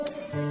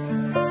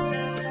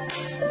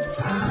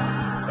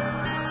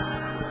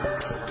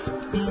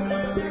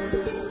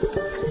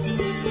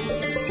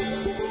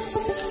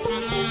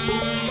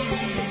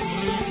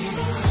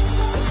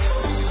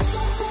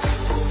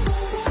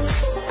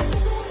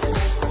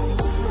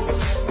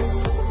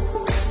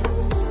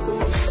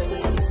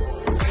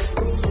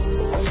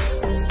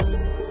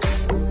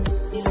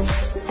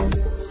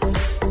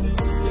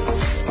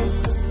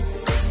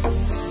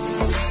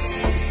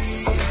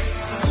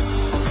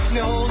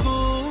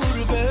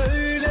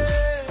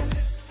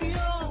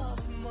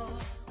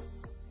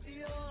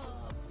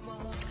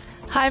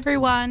Hi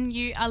everyone,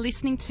 you are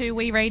listening to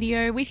We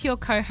Radio with your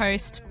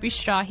co-host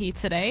Bushra here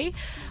today.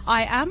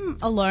 I am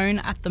alone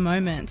at the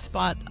moment,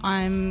 but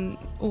I'm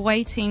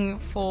waiting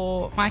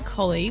for my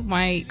colleague,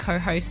 my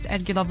co-host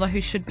Ed Gilabla,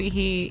 who should be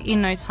here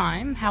in no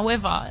time.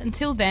 However,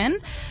 until then,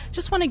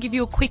 just want to give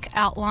you a quick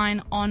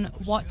outline on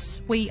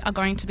what we are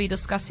going to be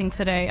discussing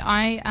today.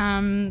 I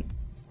am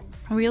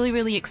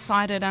really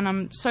excited and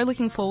I'm so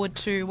looking forward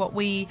to what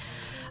we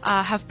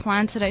have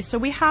planned today. So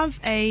we have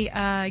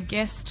a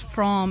guest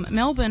from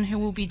Melbourne who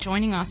will be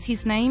joining us.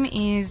 His name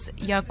is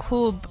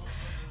Yakub.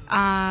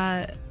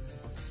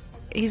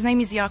 His name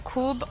is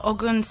Yakub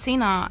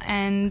Ogunsina,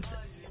 and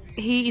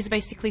he is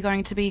basically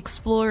going to be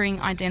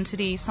exploring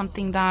identity,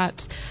 something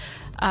that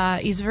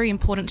is very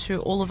important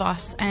to all of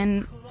us.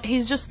 And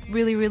he's just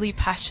really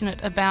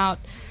passionate about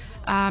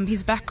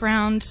his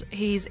background,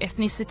 his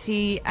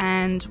ethnicity,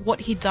 and what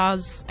he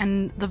does,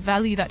 and the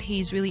value that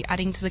he's really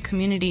adding to the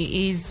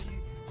community is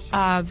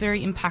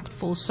very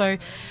impactful. So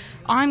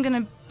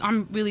I'm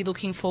really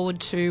looking forward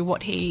to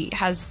what he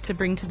has to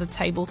bring to the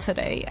table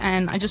today,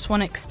 and I just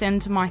want to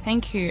extend my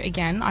thank you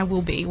again. I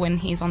will be when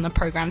he's on the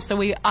program. So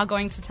we are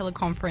going to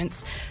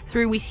teleconference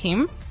through with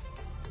him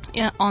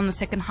on the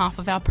second half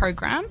of our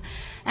program,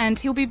 and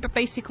he'll be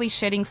basically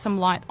shedding some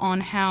light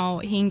on how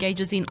he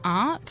engages in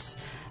art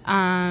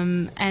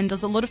and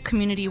does a lot of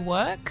community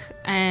work,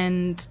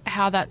 and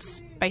how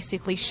that's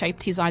basically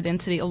shaped his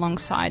identity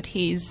alongside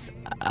his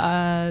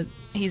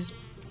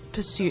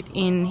pursuit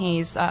in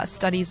his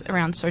studies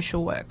around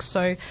social work.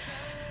 So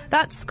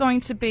that's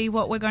going to be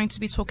what we're going to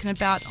be talking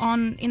about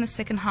in the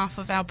second half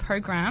of our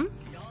program.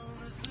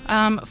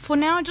 For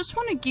now, I just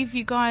want to give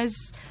you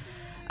guys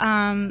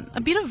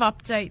a bit of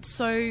update.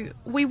 So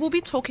we will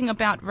be talking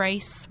about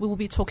race, we will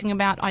be talking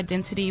about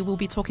identity, we'll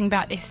be talking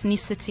about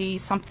ethnicity,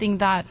 something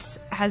that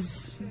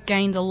has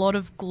gained a lot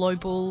of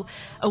global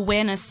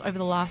awareness over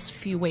the last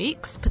few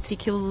weeks,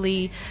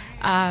 particularly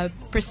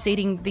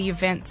preceding the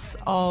events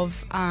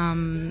of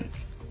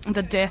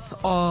the death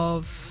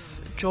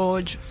of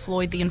George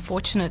Floyd, the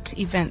unfortunate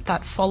event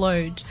that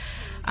followed,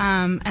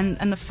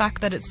 and the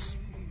fact that it's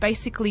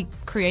basically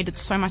created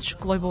so much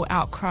global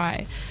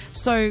outcry.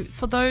 So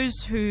for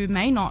those who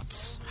may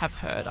not have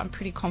heard, I'm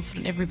pretty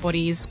confident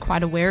everybody is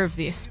quite aware of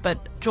this,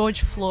 but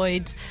George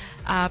Floyd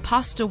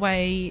passed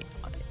away.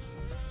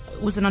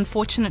 It was an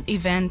unfortunate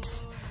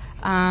event.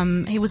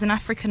 He was an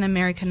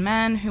African-American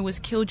man who was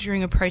killed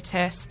during a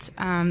protest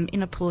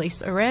in a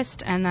police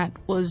arrest, and that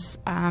was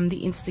the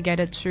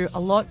instigator to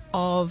a lot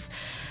of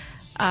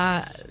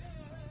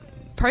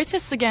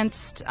protests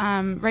against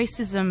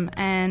racism,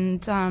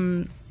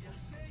 and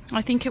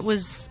I think it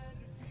was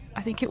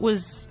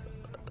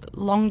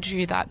long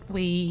due that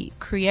we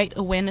create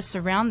awareness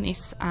around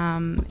this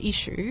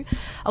issue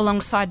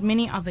alongside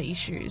many other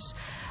issues.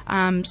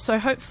 So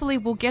hopefully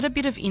we'll get a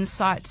bit of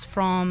insights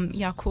from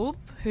Yakub,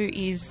 who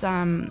is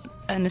an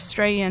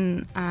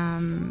Australian,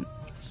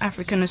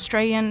 African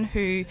Australian,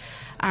 who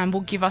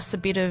will give us a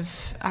bit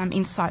of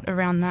insight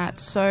around that.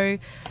 So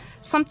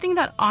something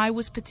that I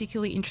was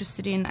particularly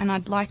interested in and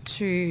I'd like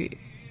to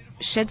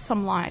shed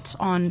some light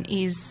on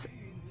is,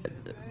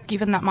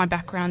 given that my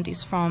background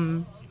is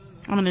I'm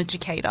an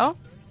educator,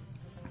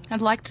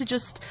 I'd like to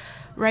just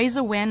raise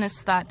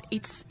awareness that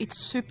it's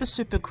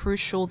super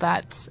crucial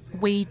that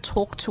we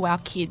talk to our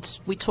kids,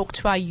 we talk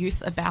to our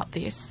youth about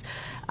this,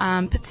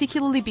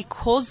 particularly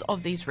because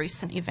of these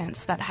recent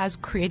events that has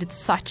created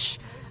such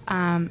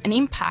an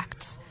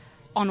impact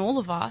on all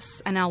of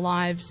us and our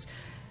lives.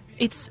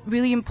 It's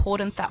really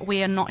important that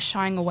we are not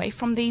shying away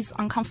from these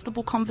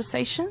uncomfortable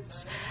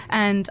conversations,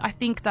 and I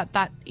think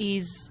that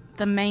is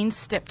the main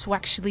step to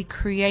actually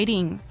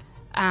creating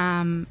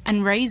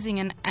and raising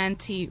an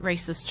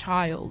anti-racist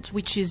child,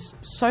 which is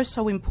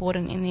so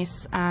important in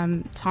this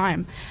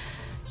time.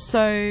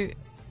 So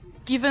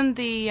given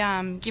the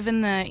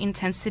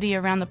intensity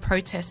around the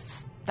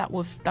protests that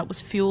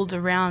was fueled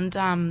around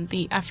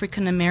the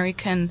African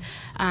American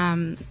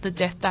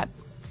the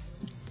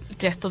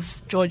death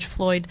of George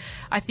Floyd,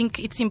 I think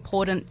it's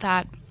important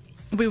that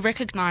we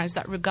recognise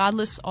that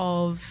regardless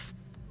of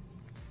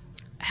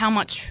how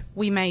much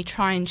we may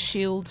try and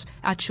shield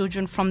our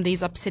children from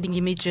these upsetting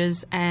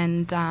images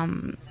and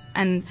try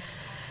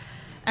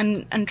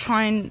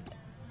and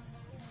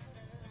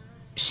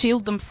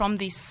shield them from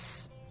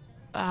this,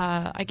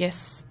 I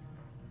guess,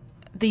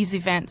 these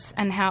events,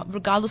 and how,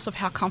 regardless of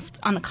how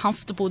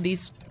uncomfortable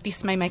this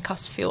may make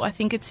us feel, I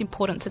think it's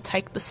important to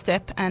take the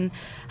step and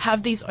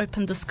have these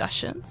open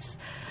discussions,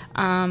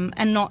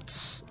 and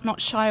not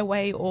shy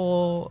away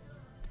or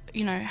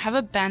have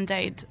a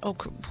band-aid or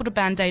put a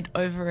band-aid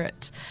over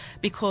it,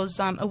 because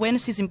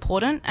awareness is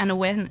important, and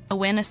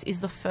awareness is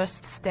the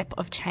first step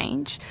of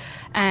change.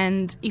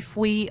 And if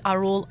we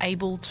are all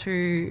able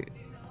to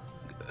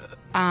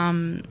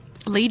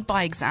lead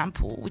by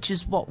example, which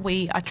is what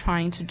we are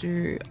trying to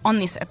do on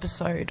this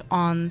episode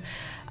on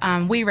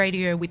We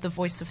Radio with the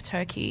Voice of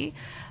Turkey,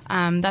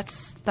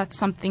 that's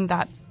something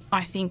that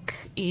I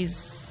think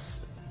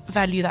is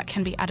value that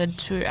can be added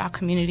to our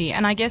community.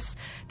 And I guess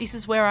this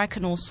is where I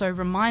can also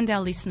remind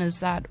our listeners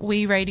that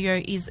We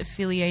Radio is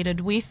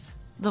affiliated with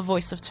the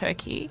Voice of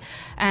Turkey,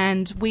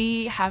 and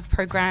we have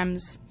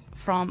programs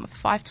from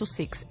 5 till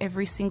 6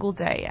 every single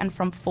day and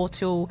from 4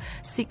 till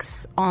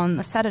 6 on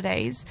the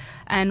Saturdays,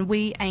 and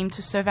we aim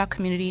to serve our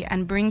community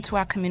and bring to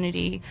our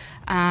community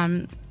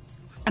and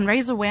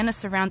raise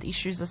awareness around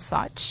issues as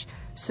such,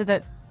 so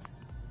that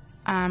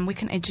we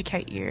can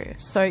educate you.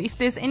 So if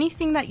there's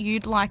anything that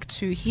you'd like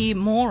to hear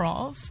more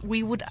of,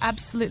 we would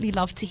absolutely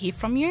love to hear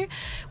from you.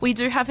 We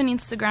do have an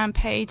Instagram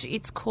page.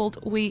 It's called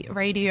We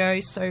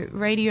Radio, so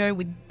radio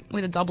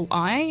with a double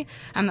I,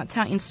 and that's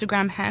our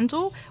Instagram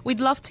handle.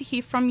 We'd love to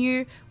hear from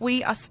you.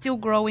 We are still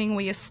growing.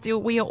 We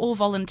are all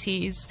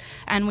volunteers,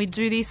 and we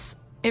do this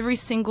every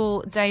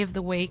single day of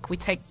the week. We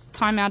take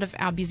time out of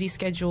our busy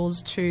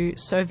schedules to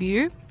serve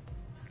you,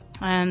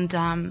 and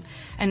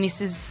this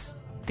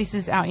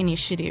is our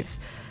initiative.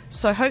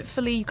 So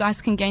hopefully you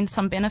guys can gain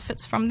some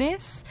benefits from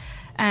this,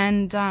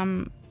 and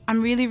I'm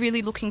really,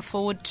 really looking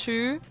forward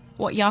to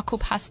what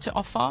Yakub has to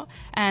offer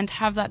and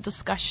have that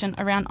discussion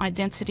around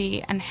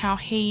identity and how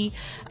he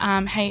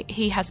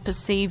has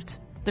perceived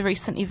the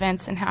recent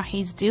events and how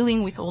he's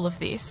dealing with all of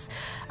this.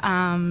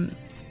 And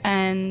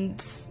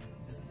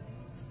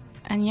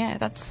yeah,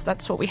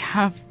 that's what we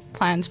have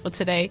planned for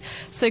today.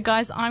 So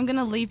guys, I'm going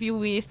to leave you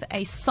with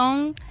a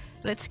song.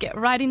 Let's get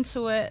right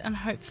into it, and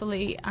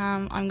hopefully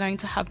I'm going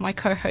to have my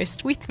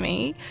co-host with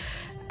me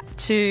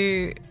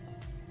to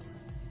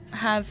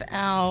have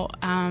our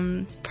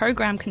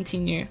program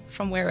continue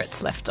from where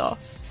it's left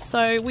off.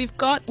 So we've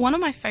got one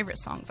of my favourite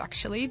songs,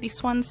 actually.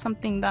 This one's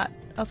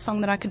a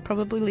song that I could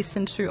probably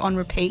listen to on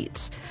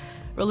repeat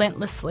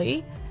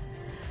relentlessly.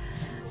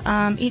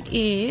 It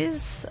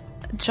is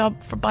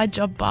by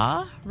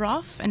Jabbar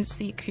Rough, and it's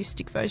the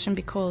acoustic version,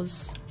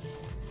 because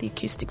the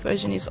acoustic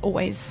version is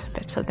always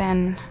better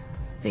than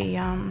the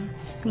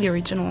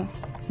original,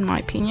 in my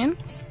opinion.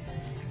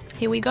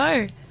 Here we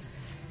go.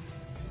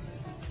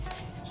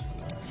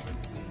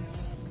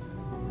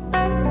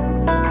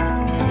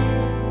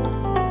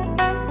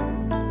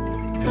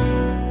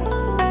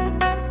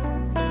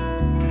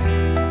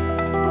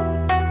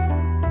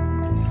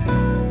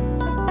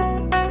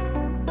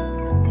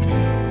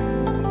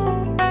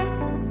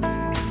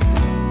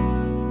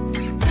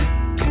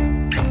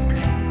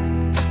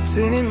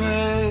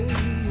 Tenime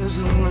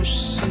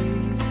yazılmışsın,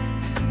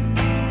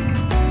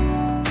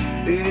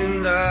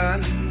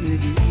 elimden ne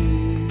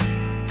gibi,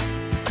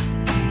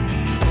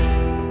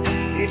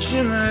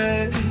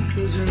 içime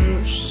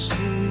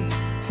kazınmışsın,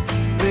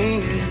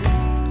 benim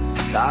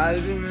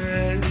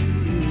kalbime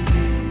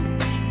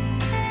inmiş.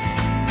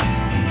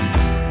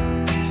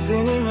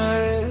 Tenime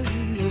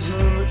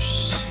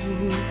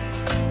yazılmışsın,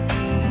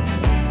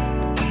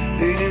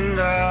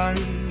 elimden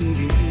ne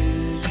gibi,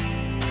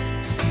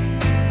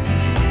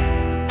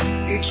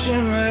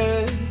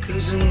 İçime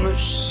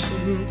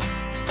kazınmışsın,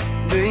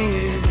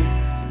 benim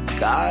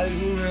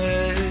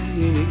kalbime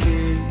yeni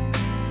gir.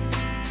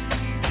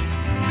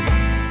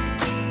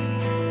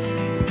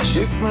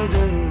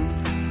 Çıkmadın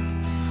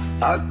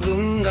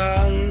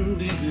aklımdan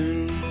bir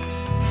gün,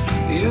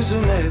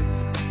 yüzün hep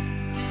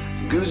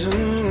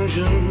gözümün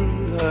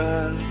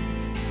ucunda.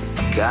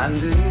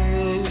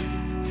 Kendini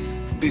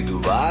bir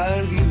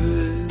duvar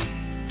gibi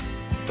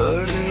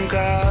ördün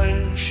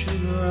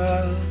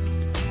karşıma.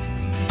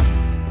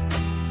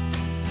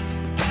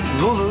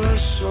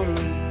 Bulursun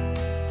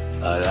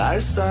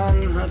ararsan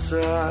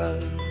hata,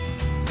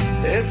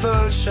 hep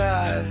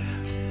ölçer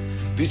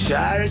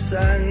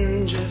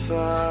biçersen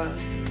cefa.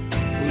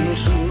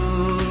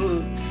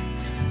 Unutulup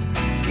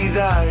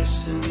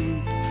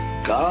gidersin,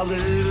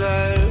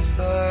 kaldırırlar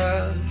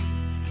fa.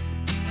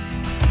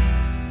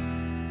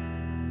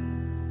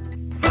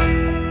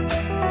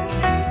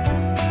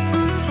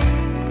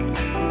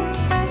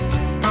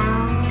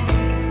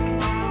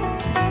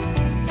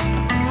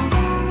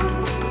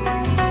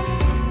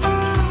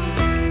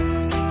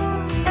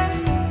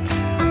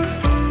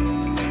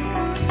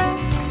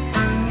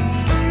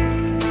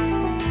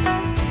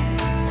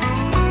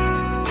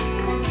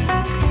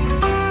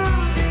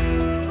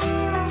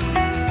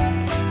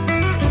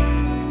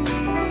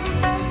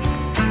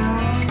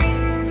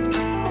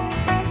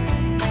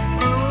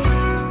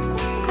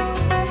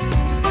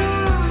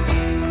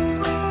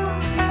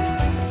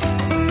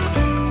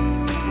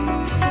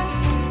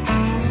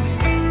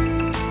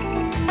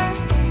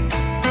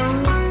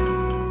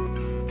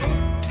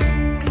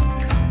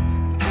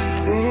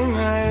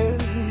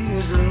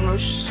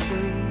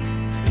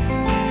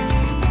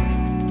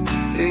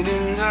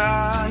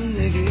 Elinden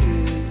ne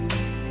gelir,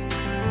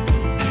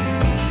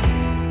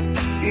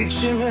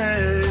 içime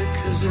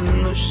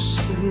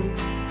kazınmışsın,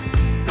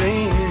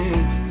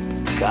 benim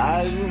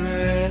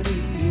kalbime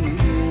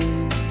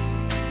inmiş.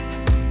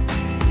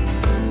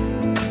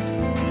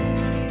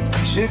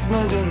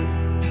 Çıkmadın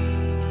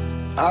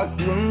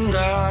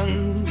aklımdan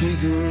bir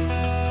gün,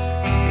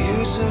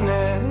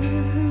 yüzüne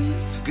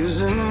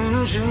gözümün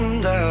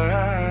ucunda.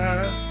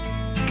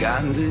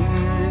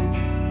 Kendini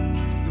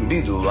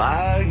bir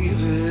duvar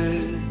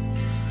gibi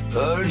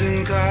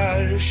ördün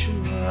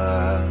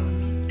karşıma.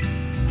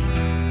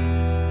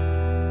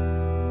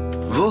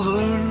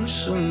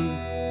 Bulursun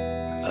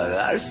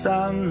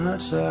ararsan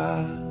hata,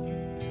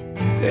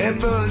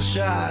 hep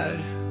ölçer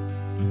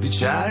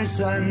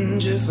biçersen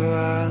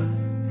cefa.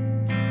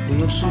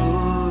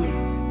 Unutulur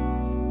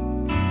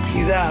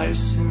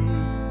gidersin,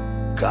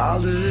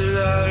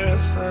 kaldırırlar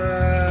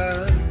rafa.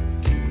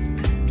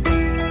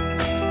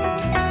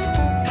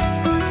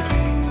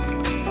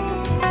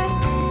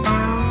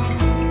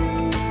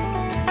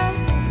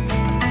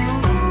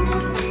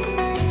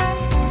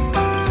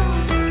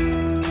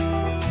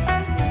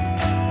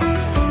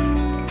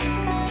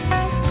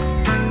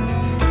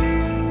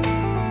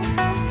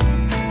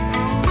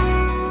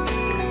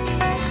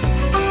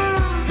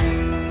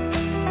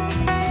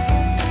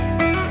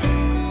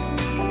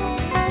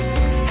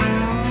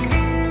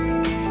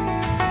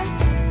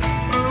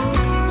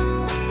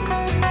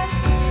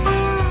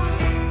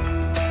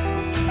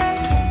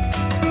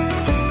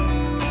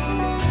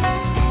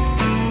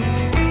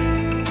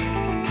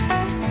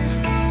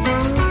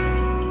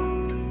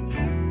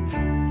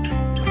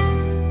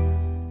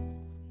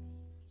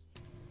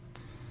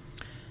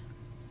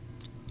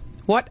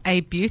 What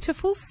a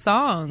beautiful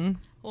song.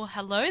 Well,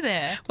 hello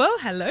there. Well,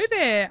 hello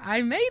there.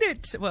 I made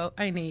it. Well,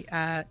 only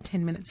 10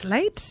 minutes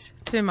late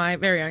to my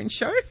very own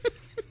show.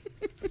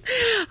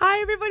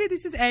 Hi, everybody.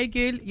 This is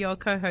Airgul, your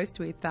co-host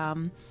with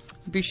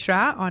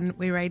Bushra on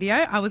We Radio.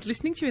 I was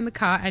listening to you in the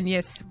car, and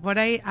yes, what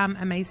a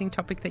amazing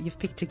topic that you've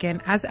picked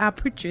again as our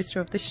producer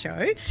of the show.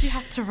 Do you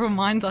have to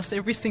remind us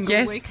every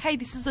single week? Hey,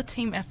 this is a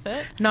team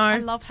effort. No. I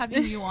love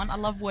having you on. I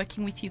love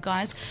working with you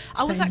guys.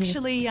 I was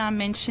actually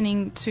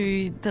mentioning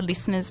to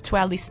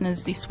our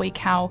listeners this week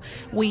how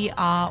we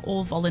are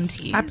all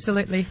volunteers.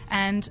 Absolutely.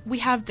 And we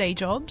have day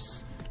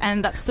jobs,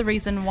 and that's the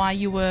reason why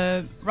you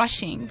were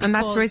rushing. And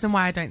that's the reason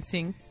why I don't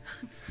sing.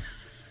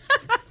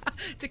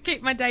 To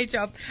keep my day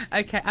job.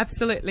 Okay,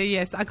 absolutely,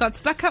 yes. I got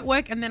stuck at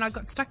work and then I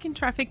got stuck in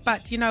traffic,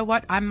 but you know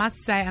what? I must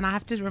say, and I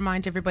have to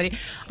remind everybody,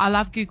 I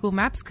love Google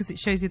Maps because it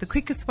shows you the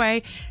quickest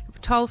way,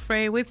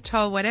 toll-free, with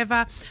toll,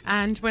 whatever.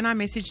 And when I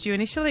messaged you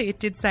initially, it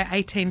did say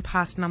 18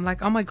 past, and I'm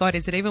like, oh my God,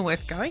 is it even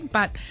worth going?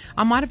 But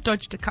I might have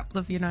dodged a couple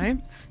of, pushed in.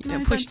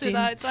 Don't do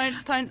that.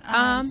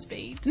 Don't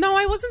speed. No,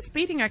 I wasn't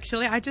speeding,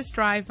 actually. I just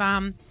drive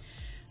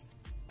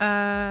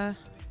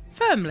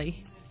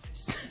firmly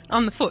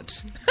on the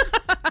foot.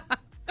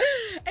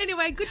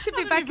 Anyway, good to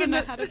be back. I don't even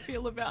know how to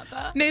feel about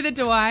that. Neither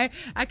do I.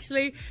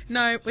 Actually,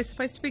 no, we're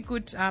supposed to be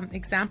good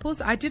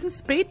examples. I didn't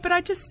speed, but I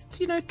just,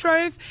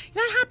 drove. You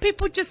know how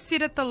people just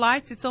sit at the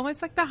lights? It's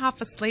almost like they're half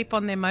asleep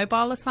on their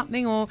mobile or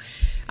something. Or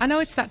I know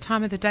it's that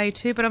time of the day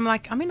too, but I'm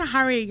like, I'm in a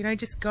hurry,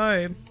 just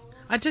go.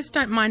 I just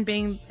don't mind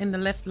being in the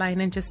left lane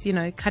and just,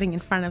 cutting in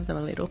front of them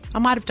a little. I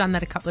might have done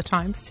that a couple of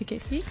times to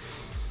get here.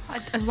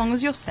 As long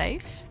as you're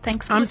safe.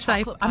 Thanks for I'm the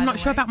safe. chocolate, I'm by not the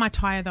sure way. about my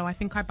tyre, though. I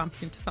think I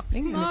bumped into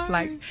something. No, and it's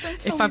like, don't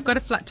tell if me. I've got a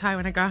flat tyre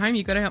when I go home,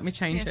 you've got to help me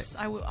change Yes, it.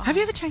 I will. Have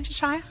you ever changed a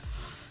tyre?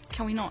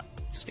 Can we not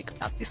speak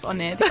about this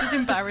on air? This is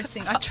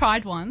embarrassing. I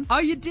tried once. Oh,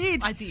 you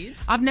did? I did.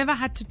 I've never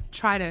had to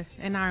try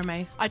an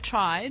RMA. I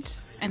tried,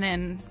 and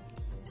then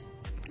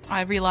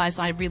I realised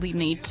I really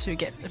need to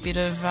get a bit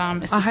of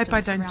assistance. I hope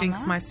I don't around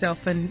jinx that.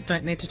 myself and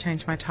don't need to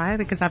change my tyre,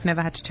 because I've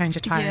never had to change a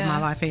tyre in my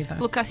life either.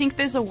 Look, I think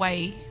there's a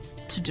way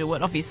to do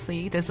it.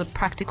 Obviously, there's a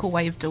practical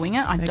way of doing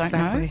it. I don't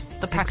Exactly. know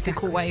the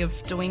practical way of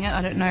doing it. I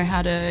don't know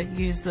how to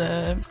use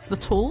the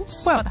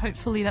tools, Well- but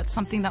hopefully that's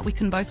something that we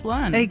can both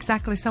learn.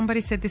 Exactly.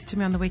 Somebody said this to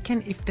me on the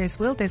weekend. If there's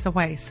will, there's a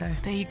way. So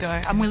There you go.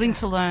 I'm willing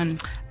to learn.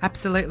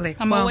 absolutely.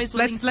 I'm always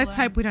willing to let's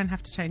learn. hope we don't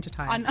have to change a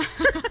I tyre. know.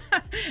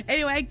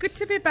 Anyway, good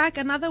to be back.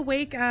 Another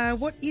week.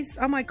 Oh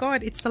my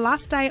God, it's the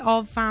last day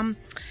of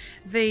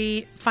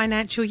the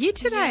financial year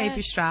today,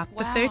 Yes, Bushra.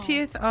 wow. The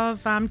 30th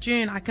of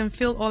June. I can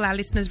feel all our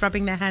listeners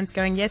rubbing their hands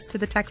going yes to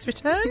the tax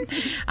return.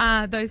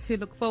 Those who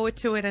look forward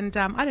to it. And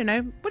I don't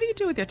know, what do you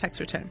do with your tax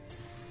return?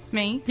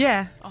 Me?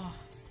 Yeah. Oh,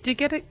 Do you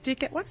get it? Do you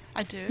get one?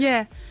 I do.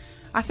 Yeah.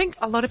 I think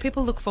a lot of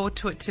people look forward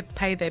to it to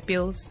pay their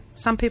bills.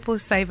 Some people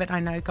save it, I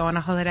know, go on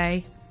a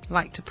holiday,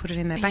 like to put it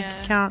in their bank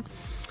Yeah. account.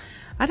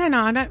 I don't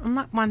know. I'm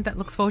not one that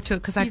looks forward to it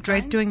because I You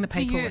dread don't? doing the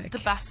Do you, paperwork. the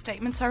BAS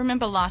statements. I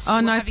remember last year Oh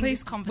we were no, having please!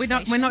 this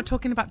conversation. We're not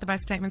talking about the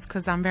BAS statements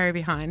because I'm very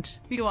behind.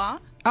 You are?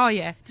 Oh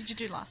yeah. Did you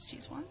do last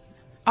year's one?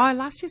 Oh,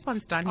 last year's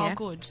one's done. Yeah. Oh,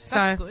 good. So,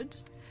 That's good.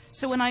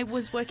 So when I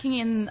was working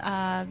in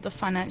the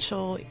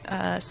financial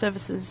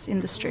services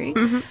industry,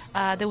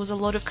 there was a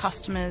lot of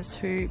customers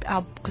who,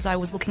 because I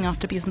was looking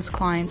after business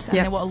clients, and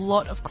Yeah. there were a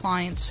lot of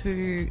clients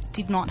who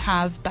did not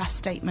have BAS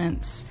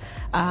statements.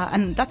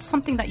 And that's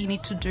something that you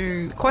need to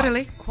do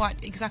Quarterly. Quite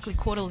exactly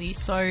quarterly.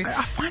 So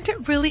I find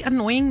it really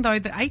annoying though.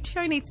 The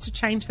ATO needs to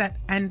change that,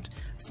 and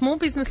small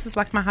businesses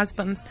like my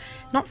husband's,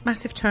 not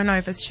massive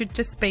turnovers, should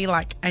just be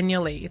like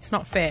annually. It's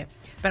not fair.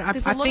 But I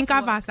There's a lot think of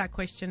I've work. asked that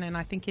question, and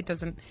I think it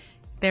doesn't.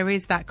 there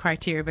is that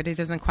criteria, but it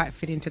doesn't quite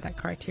fit into that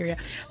criteria.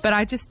 But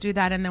I just do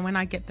that, and then when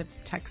I get the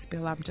tax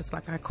bill, I'm just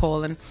like, I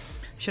call and,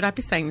 should I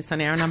be saying this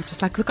on air? And I'm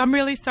just like, look, I'm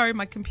really sorry,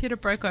 my computer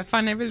broke. I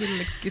find every little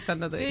excuse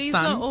under the These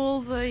sun. are all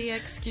the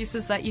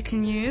excuses that you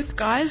can use,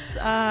 guys.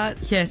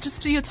 Yes.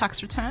 Just do your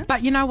tax returns.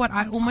 But you know what?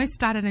 I almost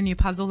started a new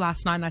puzzle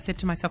last night, and I said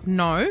to myself,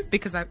 no,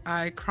 because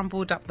I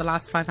crumbled up the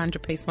last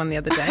 500-piece one the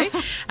other day,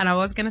 and I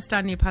was going to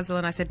start a new puzzle,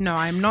 and I said, no,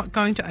 I'm not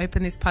going to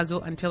open this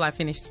puzzle until I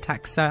finish the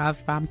tax. So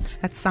I've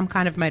that's some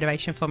kind of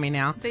motivation for me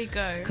now. There you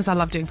go. Because I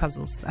love doing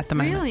puzzles at the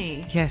moment.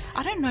 Really? Yes.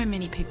 I don't know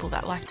many people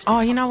that like to do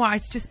Oh, you know puzzles. what?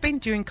 It's just been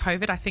during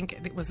COVID. I think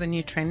it was the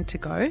new trend to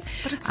go.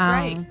 But it's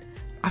great.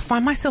 I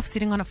find myself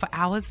sitting on it for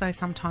hours, though,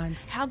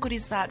 sometimes. How good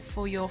is that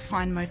for your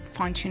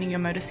fine-tuning your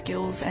motor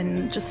skills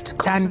and just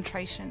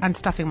concentration? And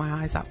stuffing my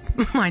eyes up,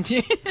 mind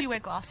you. Do you wear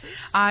glasses?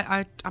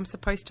 I'm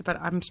supposed to,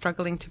 but I'm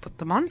struggling to put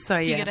them on. So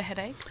Do you yeah. get a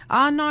headache?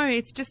 No,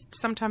 it's just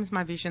sometimes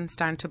my vision's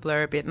starting to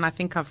blur a bit, and I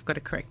think I've got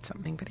to correct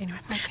something. But anyway,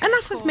 Okay,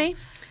 enough cool. of me.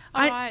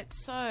 All right,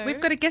 so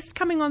We've got a guest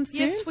coming on soon,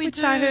 yes, we which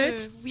do. I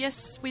heard.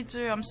 Yes, we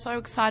do. I'm so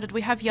excited.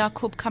 We have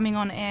Yakub coming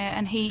on air,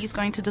 and he is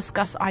going to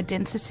discuss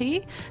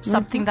identity,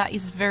 something that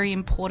is very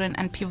important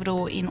and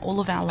pivotal in all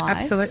of our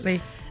lives.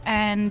 Absolutely.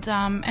 And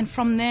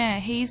from there,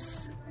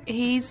 he's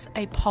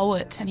a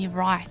poet and he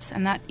writes,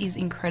 and that is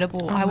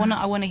incredible. I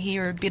want to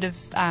hear a bit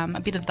of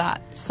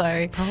that. So,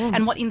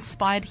 and what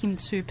inspired him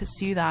to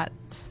pursue that.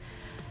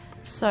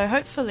 So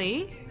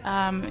hopefully,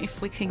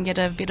 if we can get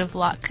a bit of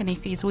luck, and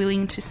if he's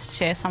willing to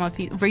share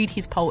read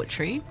his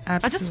poetry.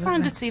 Absolutely. I just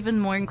find it's even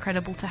more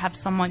incredible to have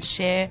someone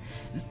share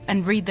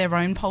and read their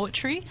own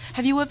poetry.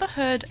 Have you ever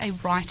heard a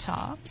writer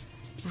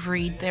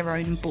read their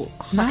own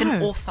book? No. Like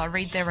an author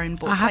read their own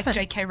book? I Like haven't.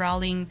 J.K.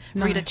 Rowling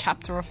No. read a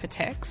chapter of her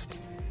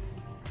text?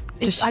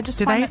 Do they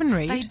find even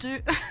read? They do.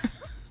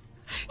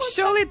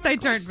 Surely they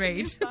don't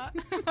read.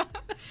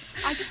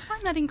 I just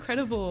find that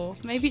incredible.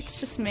 Maybe it's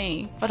just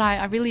me, but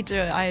I really do.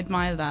 I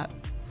admire that.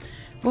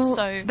 Well,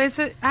 So- there's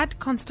an ad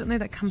constantly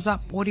that comes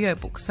up,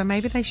 audiobooks, so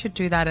maybe they should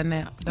do that, and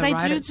the They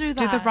writers, do that.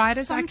 Do the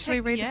writers Some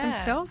actually read it yeah.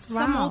 themselves? Wow.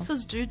 Some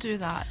authors do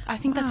that. I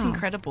think that's Wow.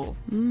 incredible.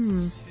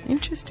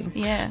 Interesting.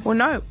 Yeah. Well,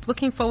 no,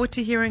 looking forward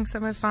to hearing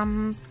some of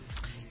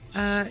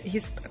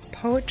his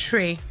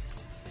poetry.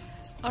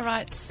 All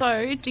right.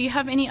 So, do you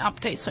have any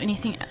updates or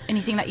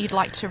anything that you'd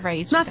like to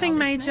raise? with Nothing our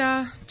major.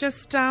 listeners?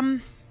 Just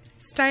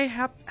stay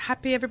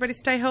happy, everybody.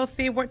 Stay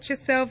healthy. Watch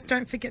yourselves.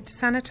 Don't forget to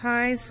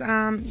sanitize.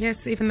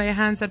 Yes, even though your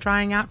hands are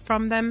drying out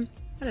from them.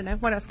 I don't know.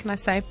 What else can I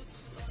say?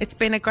 It's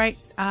been a great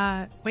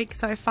week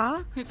so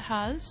far. It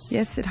has.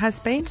 Yes, it has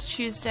been. It's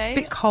Tuesday. A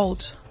bit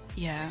cold.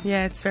 Yeah.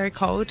 Yeah, it's very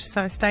cold,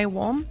 so stay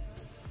warm.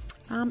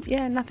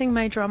 Yeah, nothing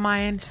major on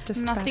my end.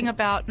 Just No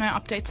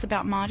updates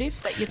about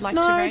Mardif that you'd like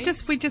to no,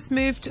 raise? we just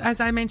moved,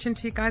 as I mentioned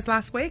to you guys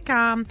last week.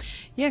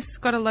 Yes,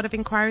 got a lot of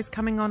inquiries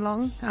coming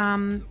along.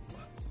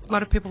 A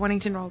lot of people wanting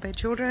to enrol their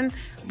children.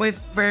 We're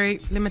very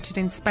limited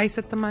in space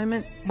at the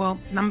moment. Well,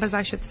 numbers,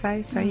 I should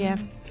say. So yeah,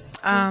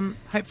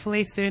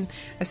 hopefully soon,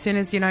 as soon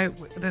as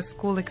the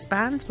school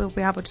expands, we'll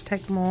be able to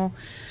take more.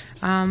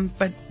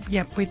 But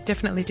yeah, we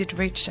definitely did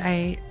reach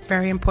a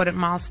very important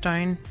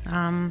milestone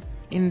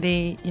in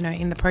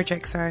the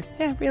project. So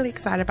yeah, really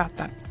excited about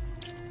that.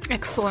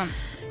 Excellent.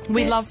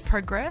 We Yes. love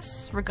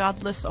progress,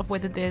 regardless of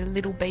whether they're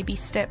little baby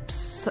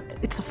steps.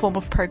 It's a form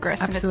of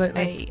progress,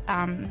 Absolutely.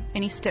 and it's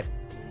any step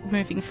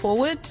moving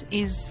forward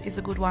is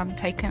a good one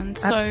taken.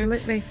 So,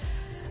 Absolutely.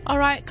 all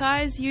right,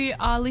 guys, you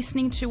are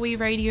listening to We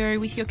Radio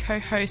with your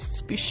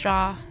co-hosts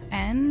Bushra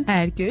and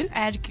Adgud.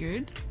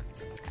 Adgud.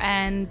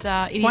 And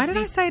it Why is did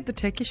I say it the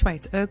Turkish way?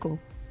 It's Ergul.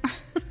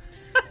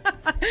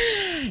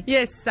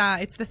 Yes,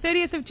 it's the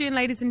 30th of June,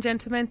 ladies and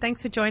gentlemen.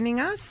 Thanks for joining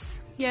us.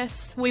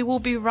 Yes, we will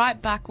be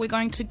right back. We're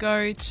going to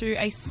go to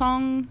a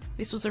song.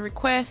 This was a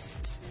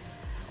request.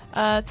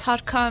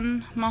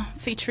 Tarkan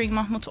featuring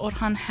Mahmut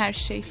Orhan Her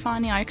Şey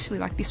Fani. I actually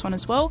like this one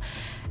as well.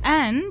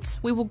 And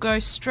we will go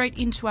straight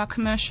into our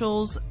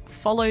commercials,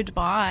 followed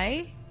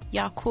by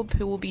Yakub,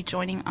 who will be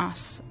joining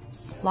us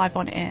live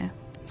on air.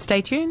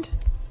 Stay tuned.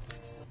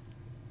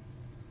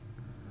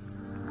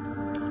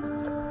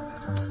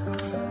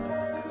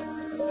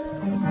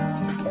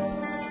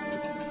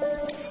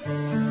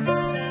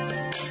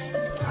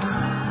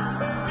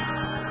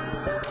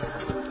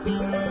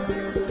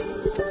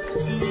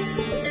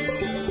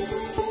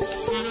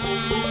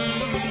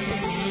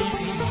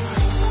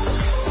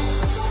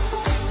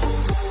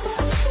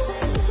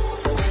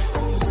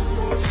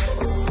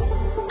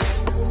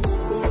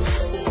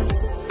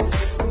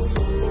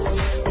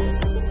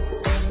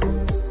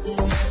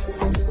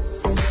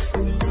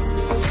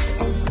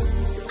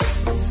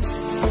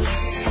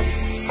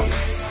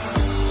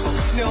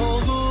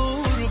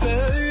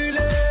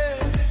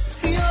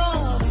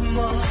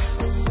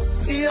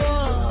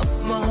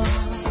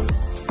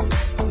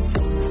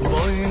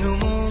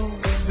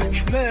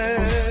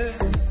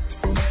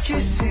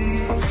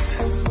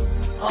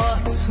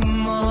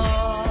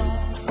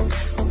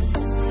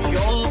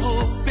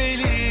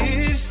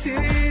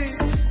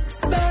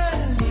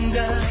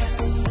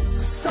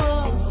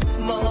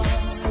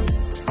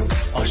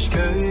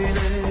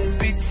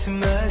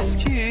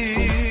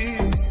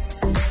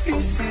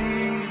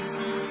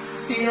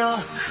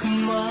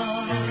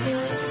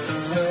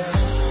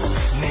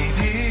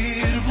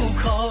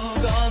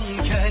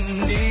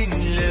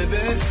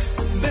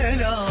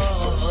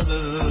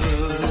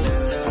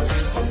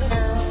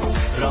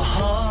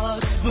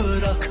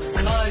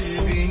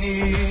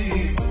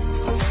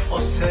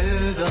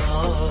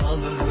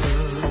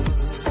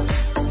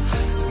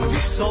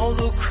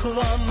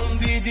 soluklan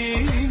bir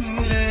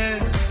dinle,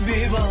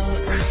 bir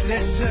bak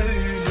ne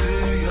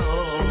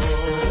söylüyor.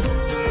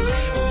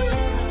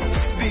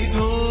 Bir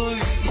duy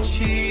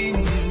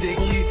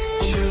içindeki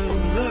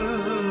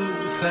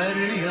çığlık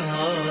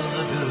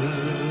feryadı.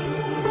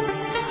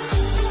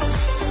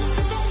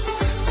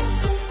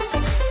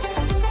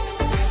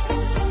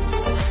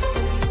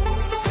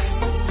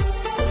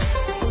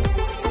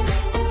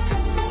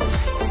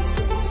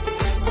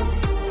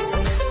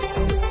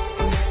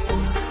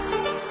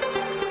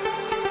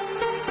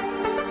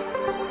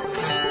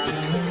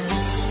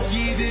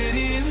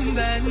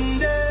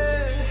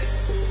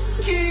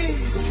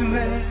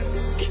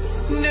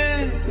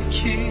 Ne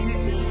ki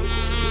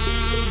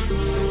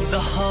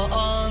daha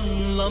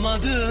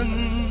anlamadın,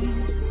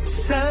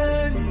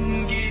 sen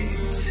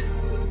git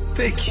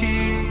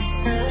peki.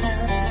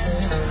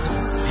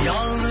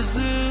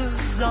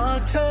 Yalnızız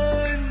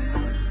zaten,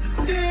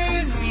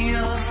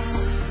 dünya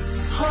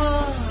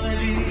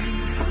hali.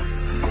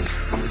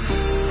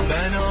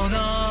 Ben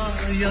ona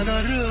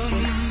yanarım,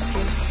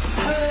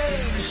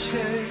 her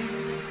şey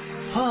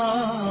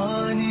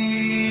fani.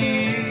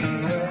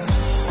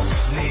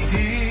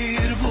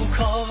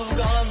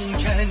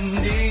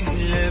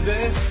 Kendinle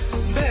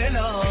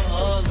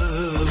belalı,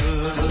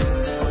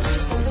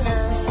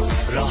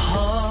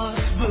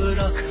 rahat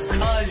bırak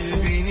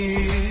kalbini,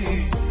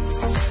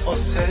 o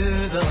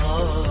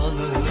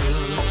sevdalı.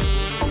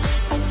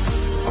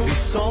 Bir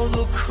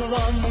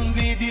soluklan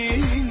bir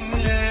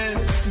dinle,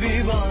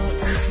 bir bak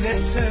ne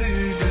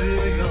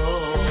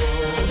söylüyor.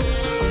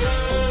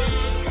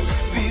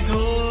 Bir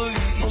duy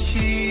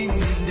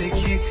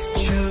içindeki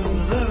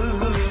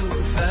çığlık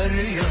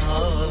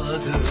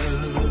feryadı.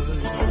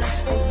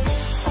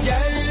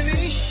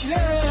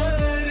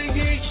 Gelmişler,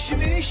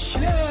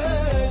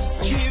 geçmişler,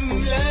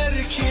 kimler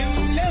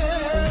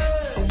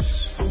kimler.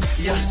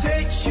 Ya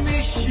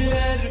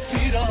seçmişler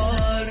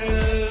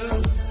firarı,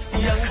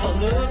 ya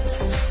kalıp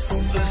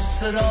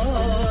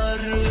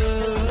ısrarı.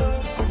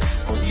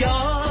 Ya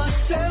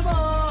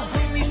semah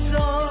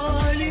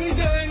misali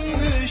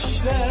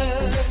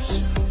dönmüşler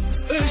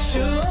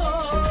ışığa,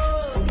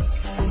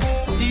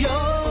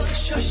 ya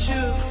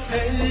şaşıp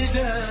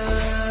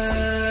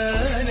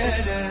elden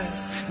ele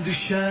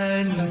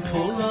düşen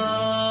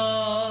pula.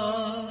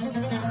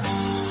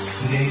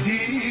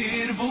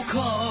 Nedir bu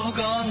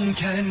kavgan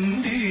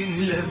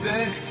kendinle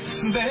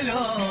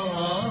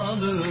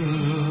belalı?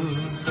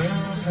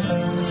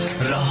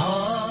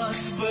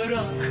 Rahat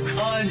bırak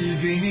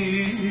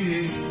kalbini,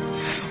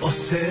 o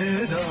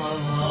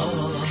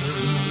sevdalı.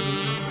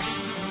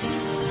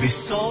 Bir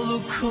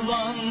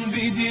soluklan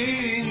bir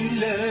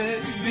dinle,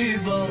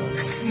 bir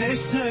bak ne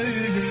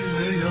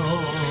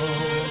söylüyor.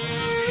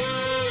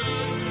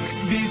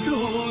 Bir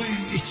duy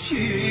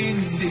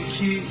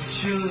içindeki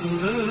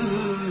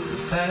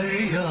çığlık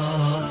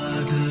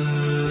feryadı.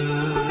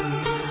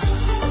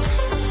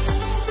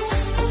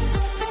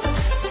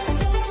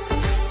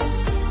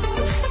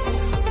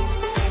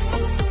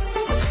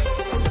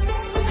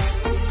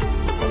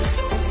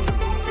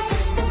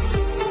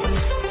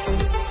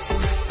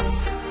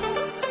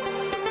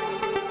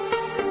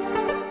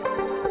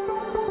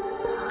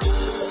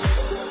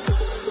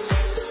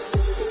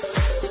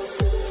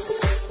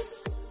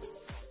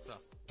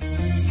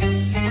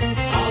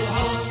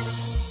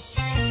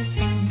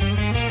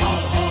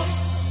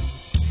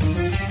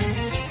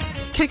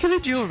 Kekele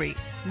Jewellery,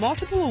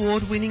 multiple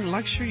award-winning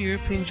luxury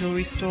European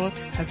jewellery store,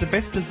 has the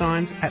best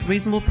designs at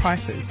reasonable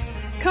prices.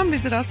 Come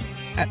visit us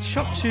at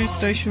Shop 2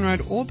 Station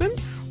Road, Auburn,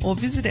 or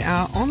visit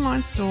our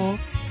online store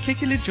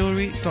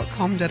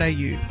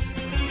kekelejewellery.com.au.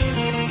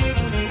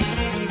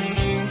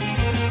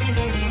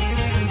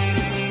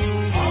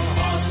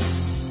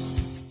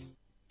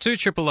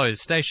 200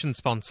 station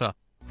sponsor.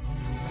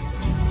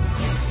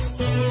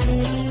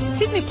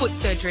 Sydney Foot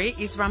Surgery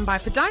is run by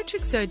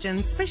podiatric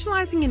surgeons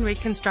specialising in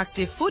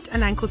reconstructive foot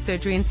and ankle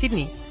surgery in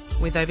Sydney.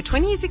 With over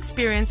 20 years'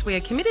 experience, we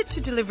are committed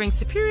to delivering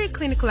superior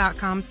clinical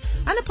outcomes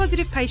and a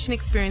positive patient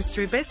experience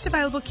through best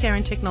available care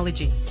and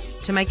technology.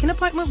 To make an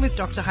appointment with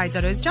Dr.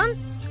 Haidar Özcan,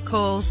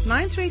 call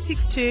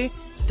 9362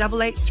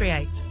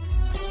 8838.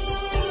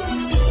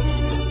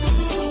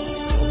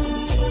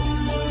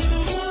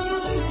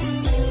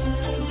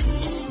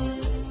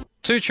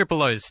 Two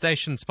Triple O's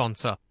station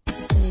sponsor.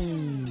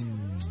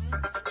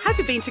 Have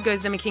you been to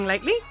Goes King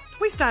lately?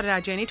 We started our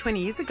journey 20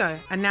 years ago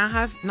and now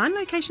have 9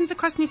 locations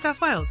across New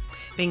South Wales,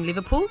 being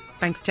Liverpool,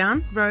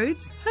 Bankstown,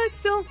 Rhodes,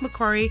 Hurstville,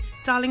 Macquarie,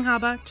 Darling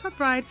Harbour, Top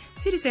Ryde,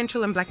 City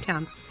Central and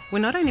Blacktown. We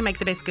not only make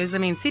the best goes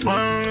in Sydney,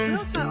 we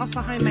also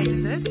offer homemade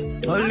desserts,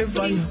 and our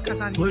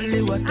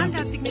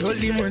signature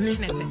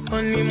dessert,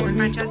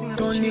 franchising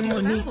opportunities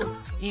available.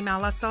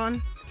 Email us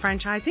on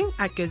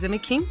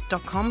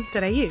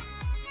franchising@gozemaking.com.au.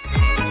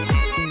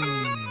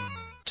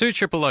 2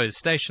 Triple O's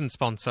station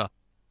sponsor.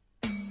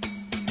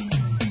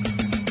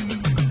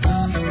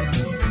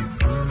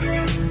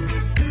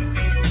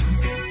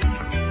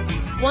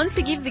 Want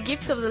to give the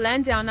gift of the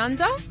land down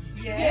under?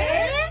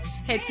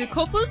 Yes! Head to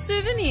Corpus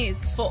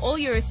Souvenirs for all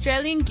your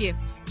Australian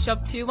gifts.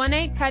 Shop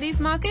 218 Paddy's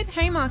Market,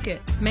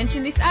 Haymarket.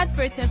 Mention this ad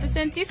for a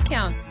 10%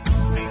 discount.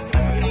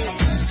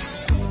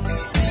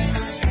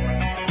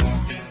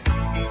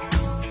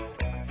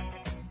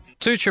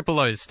 Two Triple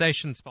O's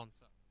station sponsor.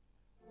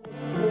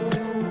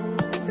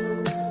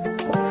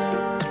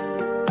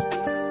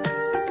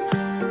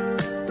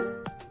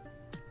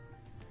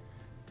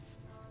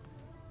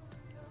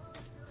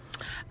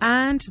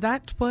 And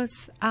that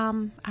was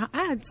our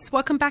ads.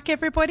 Welcome back,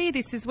 everybody.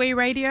 This is We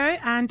Radio.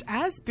 And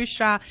as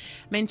Bushra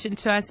mentioned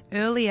to us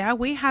earlier,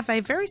 we have a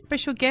very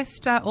special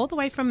guest all the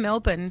way from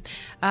Melbourne.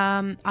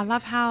 I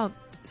love how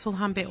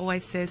Sulhanbek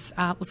always says,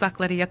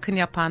 Uzakları yakın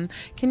yapan.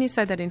 Can you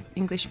say that in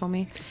English for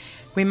me?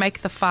 We make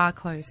the far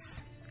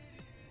close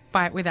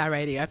with our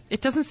radio.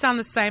 It doesn't sound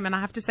the same, and I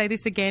have to say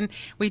this again.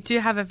 We do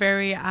have a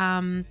very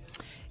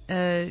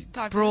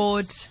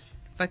broad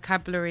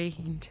vocabulary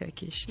in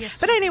Turkish. Yes,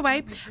 but we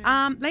anyway,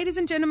 definitely do. ladies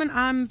and gentlemen,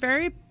 I'm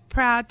very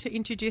proud to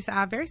introduce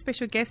our very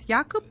special guest,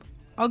 Yakub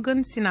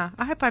Ogunsina.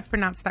 I hope I've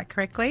pronounced that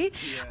correctly.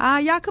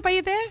 Yakub, are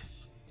you there?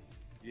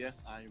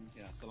 Yes, I'm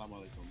here. Assalamu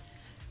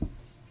alaikum.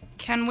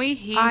 Can we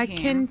hear I him?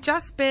 can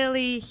just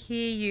barely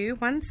hear you.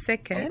 1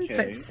 second. Okay.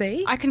 Let's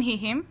see. I can hear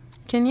him.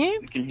 Can you?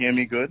 You can hear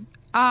me good?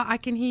 I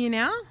can hear you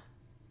now.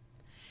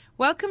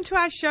 Welcome to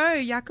our show,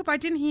 Yakub. I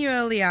didn't hear you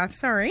earlier.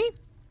 Sorry.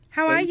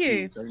 How are Thank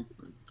you? Thank you.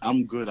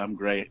 I'm good. I'm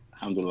great.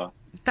 Alhamdulillah.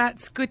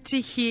 That's good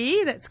to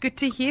hear. That's good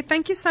to hear.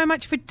 Thank you so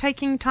much for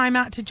taking time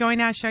out to join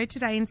our show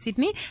today in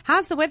Sydney.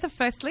 How's the weather,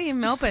 firstly,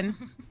 in Melbourne?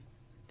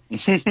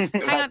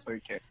 That's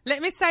okay.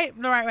 Let me say it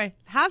the right way.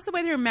 How's the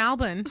weather in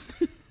Melbourne?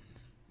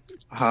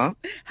 Huh?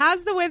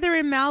 How's the weather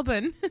in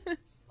Melbourne?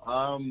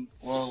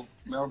 Well,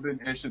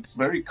 Melbourne-ish, it's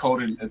very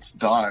cold and it's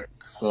dark.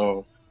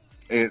 So,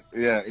 it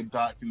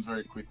darkens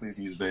very quickly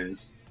these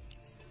days.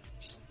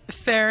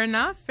 Fair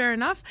enough.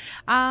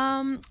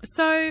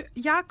 So,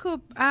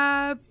 Yakub,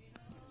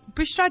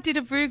 Bushra did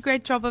a very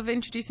great job of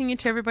introducing you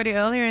to everybody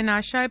earlier in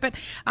our show, but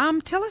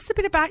tell us a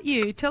bit about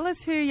you. Tell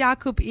us who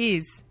Yakub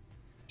is.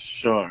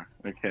 Sure.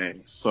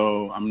 Okay.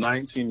 So, I'm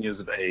 19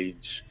 years of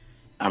age.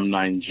 I'm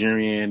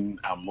Nigerian.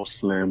 I'm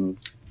Muslim.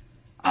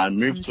 I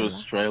moved to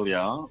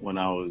Australia when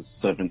I was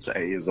 7 to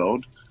 8 years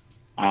old.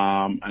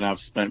 And I've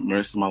spent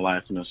most of my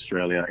life in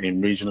Australia in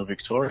regional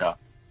Victoria.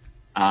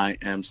 I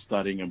am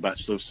studying a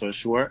Bachelor of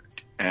Social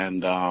Work,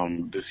 and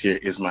this year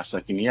is my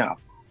second year.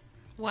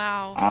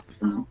 Wow.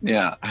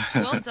 Yeah.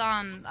 Well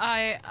done.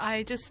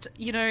 I just,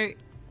 I,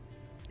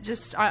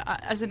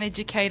 as an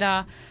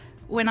educator,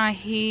 when I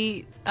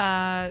hear,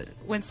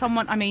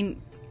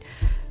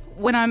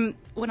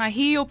 when I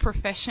hear your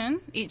profession,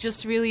 it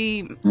just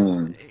really,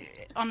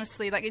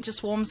 honestly, it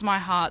just warms my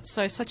heart.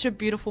 So such a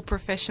beautiful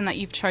profession that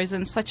you've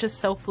chosen, such a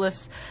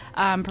selfless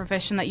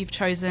profession that you've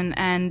chosen,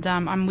 and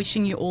I'm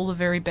wishing you all the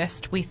very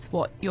best with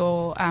what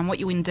you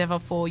endeavour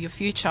for your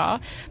future.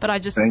 But I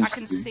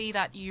can see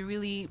that you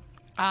really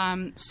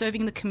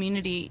serving the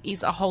community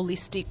is a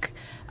holistic,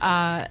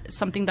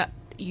 something that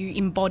you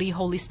embody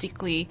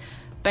holistically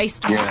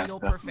based on your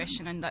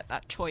profession and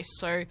that choice.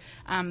 So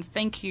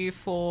thank you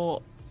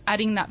for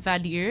adding that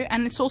value.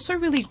 And it's also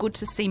really good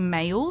to see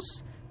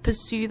males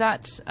pursue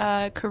that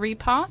career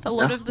path. A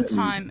lot of the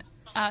time,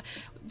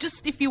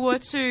 just if you were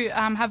to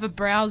have a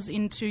browse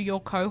into your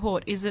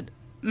cohort, is it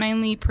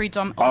mainly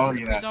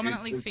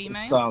predominantly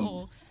female?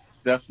 Or?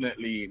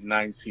 Definitely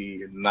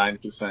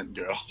 99%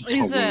 girls.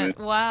 Is it?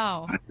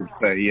 Wow. I could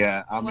say,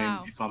 yeah. I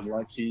Wow. mean, if I'm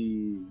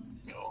lucky,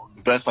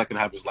 the best I could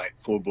have is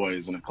 4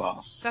 boys in a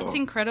class. That's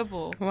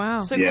incredible. Wow.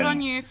 So good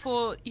on you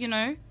for,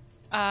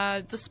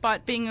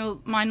 despite being a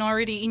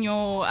minority in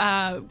your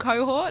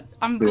cohort,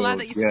 I'm glad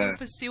that you're still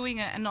pursuing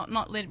it and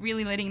not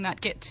really letting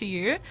that get to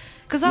you.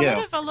 Because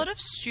a lot of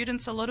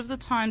students, a lot of the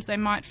times, they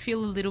might feel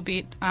a little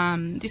bit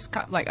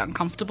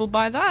uncomfortable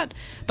by that.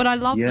 But I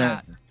love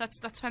that.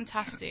 That's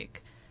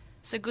fantastic.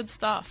 So good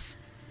stuff.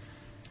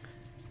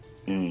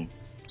 Right.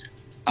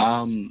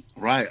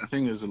 I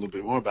think there's a little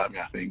bit more about me,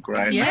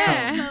 right?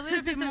 Yeah. So a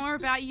little bit more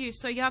about you.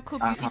 So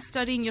Yakub,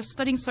 you're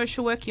studying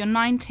social work. You're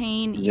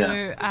 19.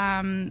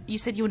 You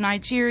said you were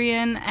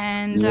Nigerian,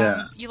 and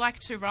you like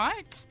to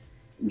write.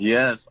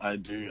 Yes, I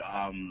do.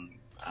 I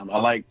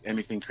like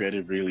anything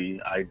creative,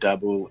 really. I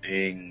dabble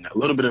in a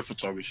little bit of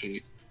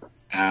photography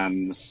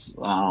and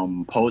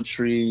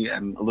poetry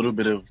and a little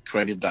bit of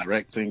creative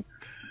directing.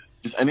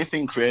 Just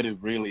anything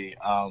creative, really.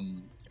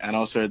 And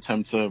also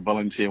attempt to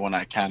volunteer when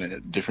I can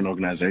at different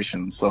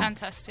organizations. So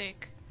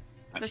fantastic.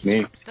 That's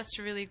me. That's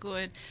really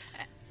good.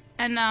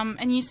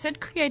 And you said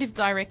creative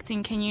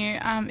directing. Can you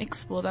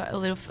explore that a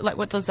little?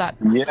 What does that?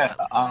 Yeah.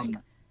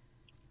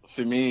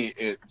 For me,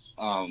 it's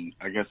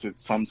I guess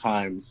it's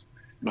sometimes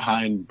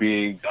behind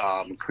big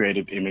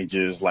creative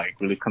images,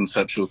 really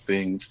conceptual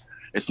things.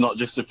 It's not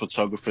just the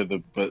photographer,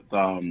 but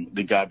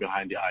the guy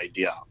behind the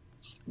idea.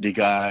 The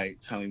guy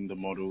telling the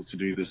model to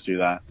do this, do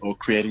that, or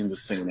creating the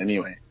scene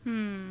anyway.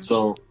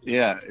 So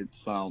yeah,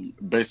 it's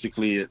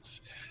basically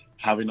it's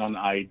having an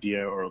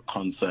idea or a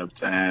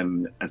concept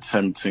and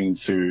attempting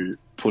to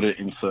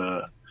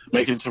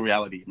make it into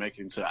reality, make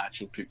it into an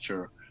actual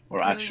picture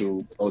or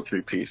actual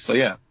poetry piece. So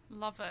yeah.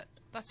 Love it.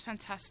 That's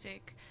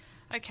fantastic.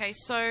 Okay,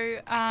 so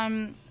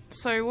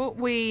what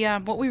we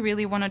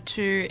really wanted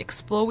to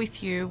explore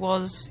with you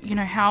was, you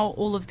know, how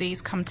all of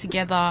these come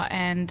together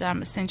and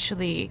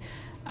essentially,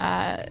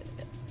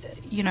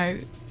 you know,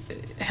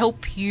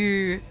 help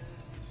you.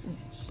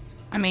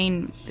 I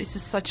mean, this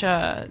is such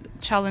a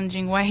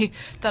challenging way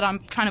that I'm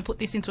trying to put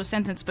this into a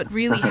sentence, but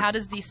really, how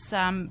does this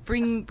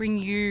bring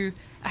you?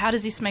 How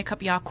does this make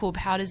up Yakub?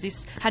 How do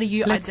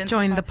you Let's identify?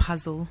 join the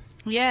puzzle.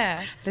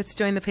 Yeah. Let's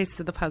join the pieces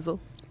of the puzzle.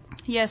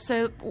 Yeah,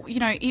 so, you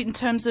know, in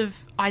terms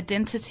of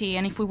identity,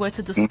 and if we were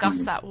to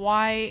discuss that,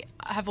 why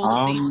have all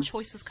of these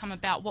choices come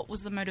about? What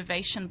was the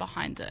motivation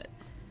behind it?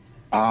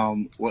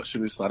 What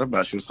should we start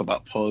about? Should we start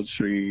about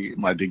poetry,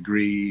 my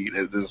degree?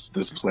 There's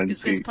plenty.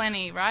 There's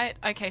plenty, right?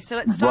 Okay, so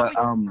let's start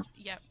with...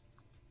 Yep.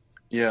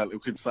 Yeah, we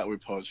could start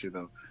with poetry,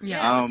 though.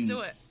 Yeah, let's do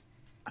it.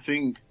 I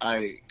think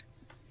I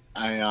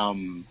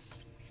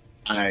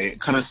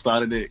kind of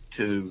started it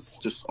because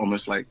just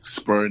almost like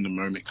spur in the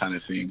moment kind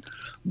of thing.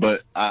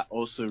 But I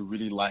also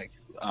really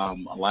I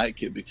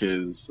like it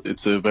because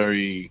it's a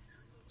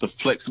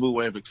flexible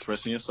way of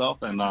expressing yourself,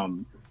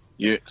 and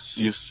you're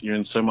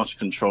in so much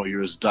control.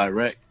 You're as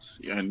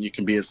direct, and you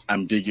can be as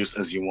ambiguous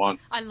as you want.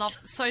 I love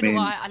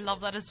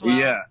that as well.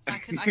 Yeah. I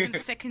can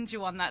second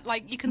you on that.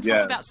 Like, you can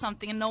talk about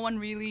something and no one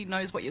really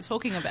knows what you're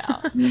talking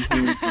about.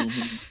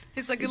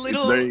 It's like a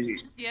little,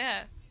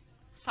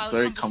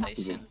 silent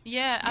conversation.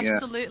 Yeah,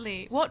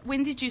 absolutely. Yeah.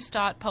 When did you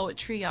start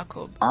poetry,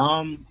 Yakub?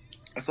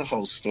 That's a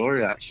whole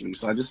story, actually.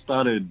 So I just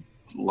started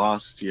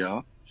last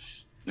year,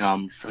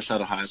 fresh out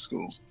of high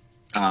school.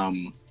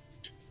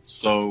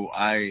 So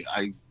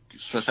I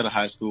fresh out of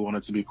high school,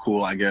 wanted to be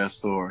cool, I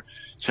guess, or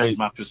change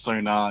my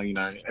persona. You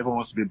know, everyone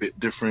wants to be a bit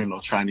different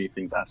or try new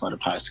things outside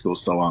of high school.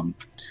 So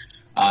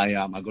I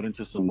got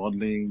into some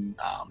modeling,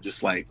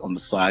 just like on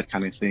the side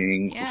kind of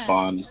thing for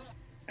fun,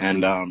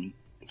 and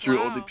through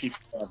all the people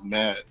I've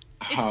met.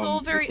 It's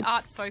all very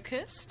art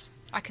focused.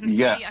 I can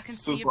see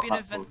a bit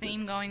of a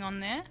theme going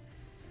on there.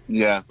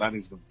 Yeah, that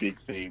is the big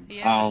theme.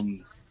 Yeah.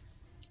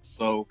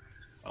 So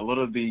a lot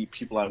of the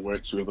people I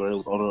worked with,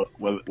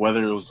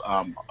 whether it was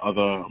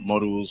other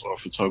models or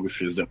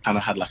photographers, that kind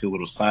of had like a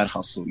little side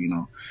hustle, you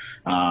know.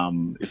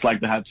 It's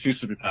like they had two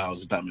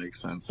superpowers, if that makes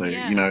sense. So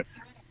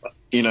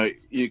you know,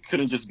 you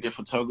couldn't just be a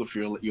photographer.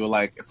 You're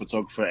like a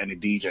photographer and a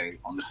DJ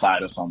on the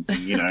side or something,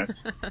 you know,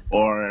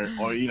 or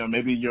you know,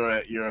 maybe you're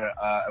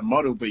a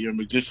model, but you're a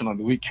magician on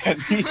the weekend,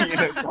 you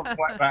know, something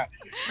like that,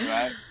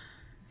 right?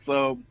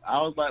 So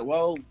I was like,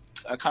 well,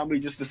 I can't be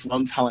just this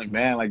one talent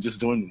man, like just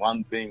doing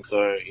one thing.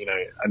 So, you know,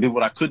 I did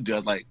what I could do. I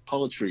was like,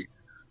 poetry.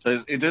 So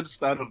it did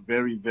start off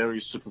very,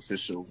 very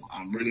superficial,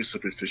 really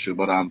superficial,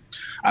 but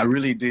I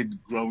really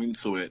did grow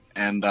into it,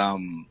 and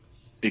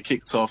it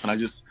kicked off, and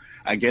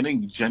I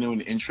getting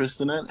genuine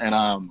interest in it,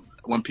 and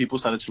when people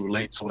started to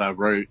relate to what I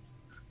wrote,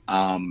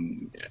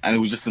 and it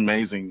was just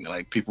amazing,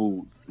 like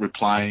people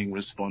replying,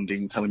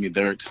 responding, telling me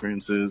their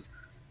experiences.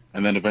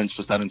 And then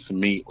eventually starting to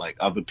meet like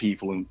other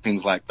people and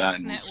things like that,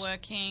 and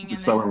networking,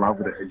 just fell in love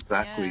with it.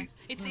 Exactly.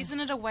 Yeah. Isn't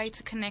it a way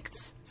to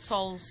connect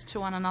souls to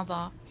one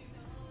another?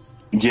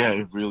 Yeah,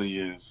 it really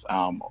is.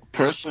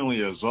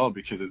 Personally as well,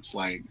 because it's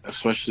like,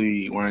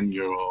 especially when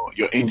you're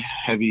in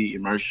heavy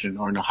immersion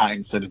or in a high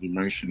state of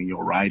immersion and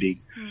you're writing,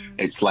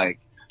 it's like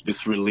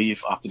this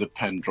relief after the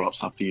pen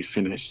drops, after you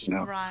finish. You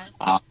know, right?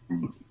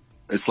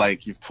 It's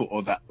like you've put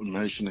all that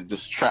immersion and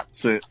just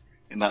trapped it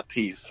in that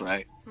piece,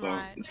 right? So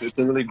it's a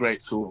really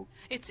great tool.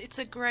 It's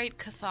a great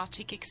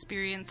cathartic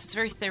experience. It's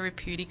very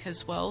therapeutic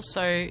as well.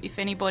 So if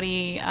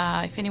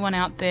anyone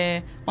out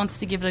there wants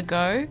to give it a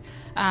go,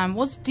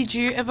 did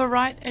you ever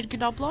write Edgar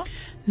Dubler?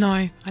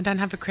 No, I don't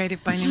have a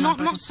creative brain in my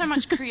body. Not so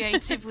much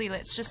creatively.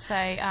 Let's just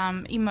say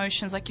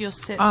emotions, like you're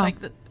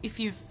if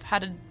you've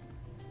had a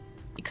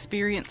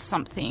experience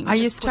something, I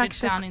just used put to it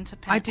actually, down into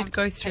paper. I did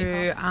go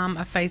through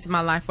a phase in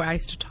my life where I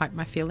used to type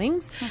my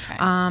feelings. Okay.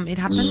 It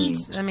happened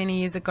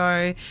many years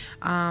ago.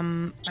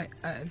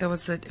 It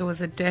was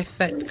a death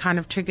that kind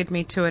of triggered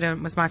me to it, and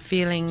it was my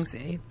feelings.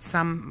 It's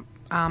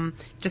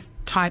just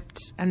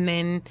typed, and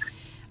then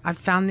I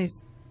found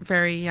this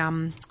very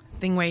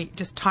thing where you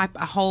just type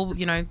a whole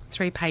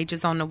 3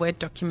 pages on a Word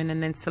document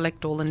and then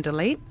select all and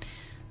delete.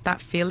 That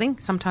feeling.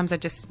 Sometimes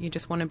you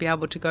just want to be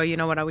able to go, you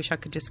know what, I wish I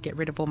could just get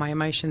rid of all my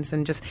emotions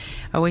and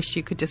I wish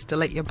you could just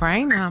delete your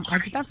brain. I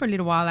did that for a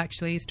little while,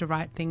 actually. I used to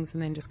write things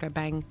and then just go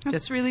bang. That's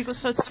just really good.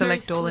 So it's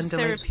select all and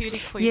delete. Therapeutic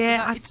for you.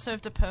 Yeah, so it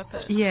served a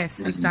purpose. Yes,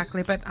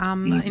 exactly. But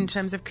in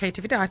terms of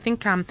creativity, I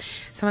think some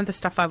of the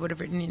stuff I would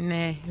have written in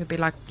there would be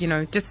like,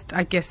 just,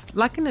 I guess,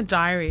 like in a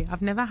diary.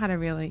 I've never had a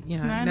really,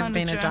 never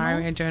been a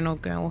diary, a journal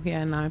girl.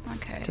 Yeah, no.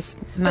 Okay. Just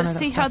but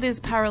see how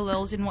there's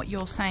parallels in what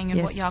you're saying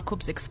and what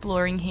Yakub's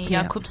exploring here.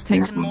 Yeah. Yakub's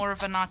taken more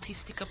of an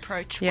artistic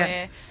approach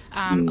where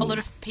a lot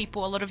of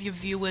people, a lot of your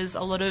viewers,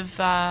 a lot of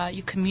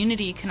your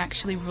community can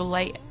actually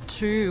relate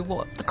to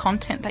what the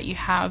content that you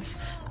have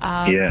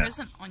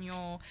present on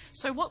your...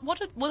 So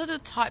what are the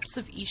types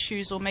of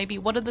issues, or maybe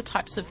what are the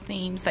types of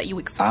themes that you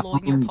explore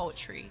in your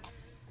poetry?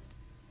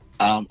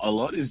 A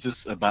lot is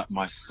just about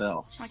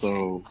myself. Okay.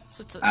 So,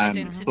 So it's and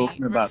identity,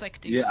 talking about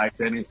reflective.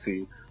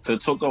 identity. So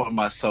talk about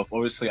myself.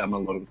 Obviously, I'm a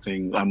lot of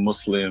things. I'm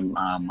Muslim.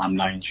 I'm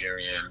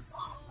Nigerian.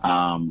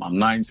 I'm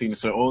 19.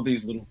 So all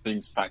these little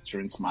things factor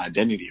into my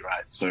identity,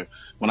 right? So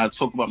when I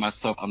talk about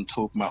myself, I'm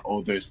talking about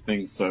all those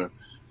things. So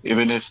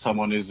even if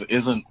someone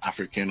isn't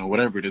African or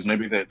whatever it is,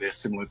 maybe they're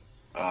similar.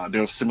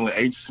 They're of similar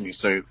age to me.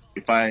 So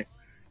if I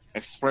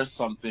express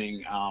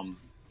something, and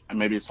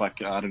maybe it's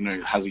like I don't know,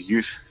 it has a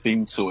youth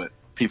theme to it.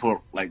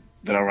 People like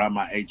that are around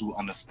my age will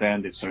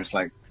understand it. So it's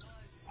like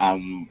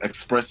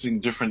expressing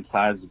different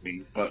sides of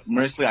me, but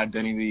mostly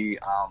identity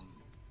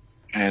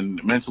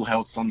and mental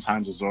health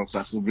sometimes as well. 'Cause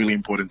that's a really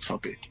important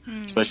topic,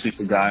 especially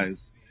for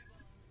guys.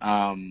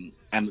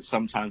 And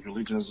sometimes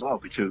religion as well,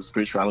 because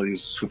spirituality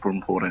is super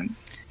important.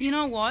 You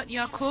know what,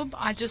 Yakub?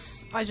 I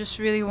just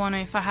really want to.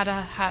 If I had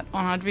a hat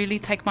on, I'd really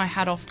take my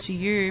hat off to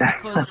you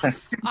because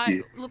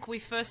look. We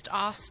first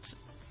asked,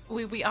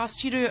 we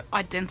asked you to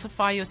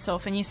identify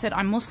yourself, and you said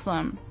I'm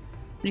Muslim.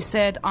 You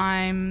said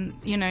I'm,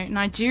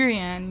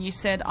 Nigerian. You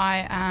said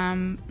I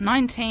am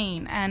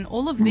 19, and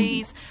all of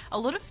these. A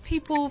lot of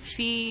people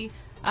fear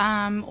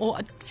or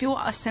feel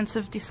a sense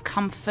of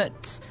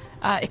discomfort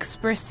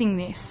expressing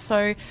this.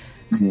 So.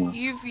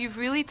 You've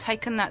really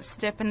taken that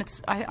step, and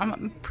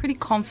I'm pretty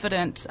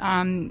confident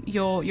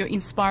you're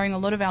inspiring a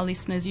lot of our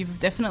listeners. You've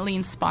definitely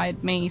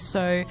inspired me.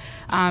 So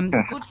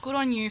good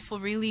on you for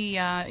really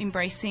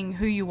embracing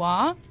who you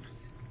are.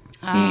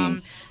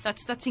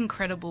 That's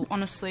incredible.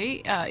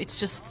 Honestly,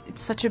 it's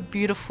such a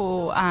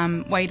beautiful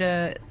way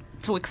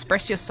to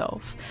express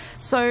yourself.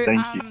 So.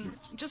 Thank you.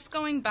 Just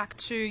going back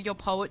to your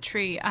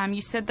poetry,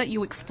 you said that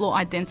you explore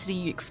identity,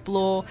 you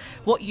explore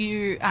what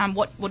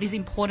is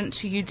important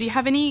to you. Do you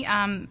have any?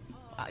 Can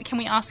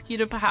we ask you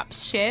to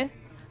perhaps share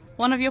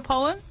one of your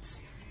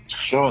poems?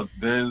 Sure.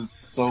 There's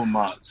so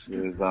much.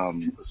 There's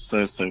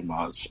so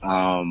much.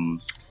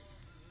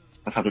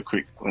 Let's have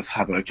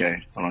it. Okay.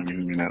 Hold on, give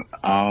me a minute.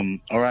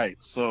 All right.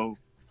 So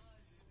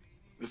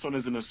this one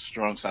isn't as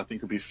strong, so I think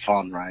it'll be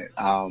fun, right?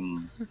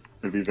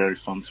 It'll be very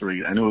fun to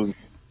read, and it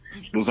was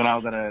when I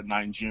was at a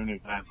Nigerian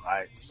event,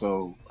 right?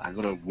 So I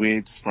got a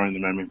weird spur in the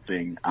moment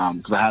thing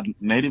because I had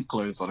native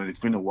clothes on, and it's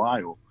been a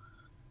while,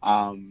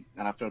 and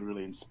I felt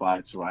really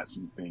inspired to write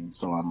something.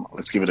 So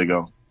let's give it a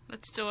go.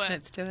 Let's do it.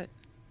 Let's do it.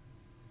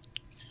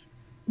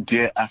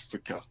 Dear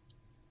Africa,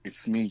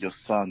 it's me, your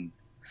son.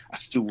 I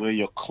still wear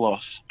your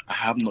cloth. I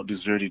have not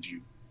deserted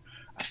you.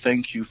 I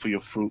thank you for your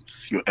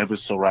fruits, your ever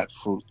so ripe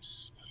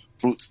fruits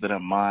that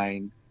are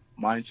mine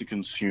to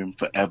consume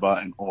forever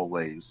and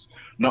always,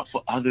 not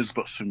for others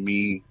but for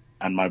me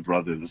and my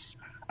brothers.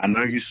 I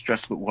know you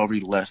stress but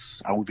worry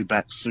less. I will be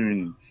back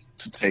soon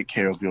to take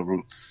care of your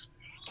roots.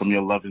 From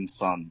your loving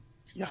son,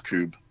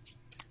 Yakub.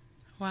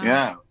 Wow.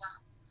 Yeah.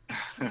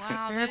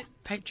 Wow, Very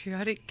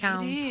patriotic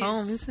It poem,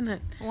 is. isn't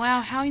it? Wow,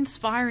 how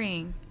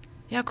inspiring.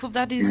 Yakub,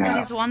 that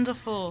is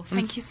wonderful.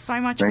 Thank you so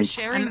much for Thank-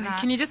 sharing And that.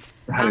 can you just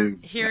That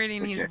is- hear it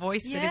in his okay.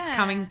 voice that it's Yeah.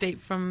 coming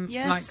deep from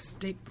Yes.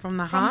 deep from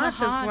the From the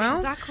heart as well?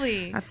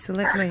 Exactly.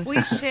 Absolutely.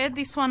 We shared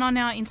this one on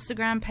our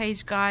Instagram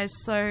page, guys.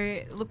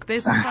 So, look,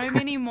 there's so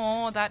many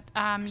more that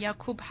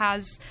Yakub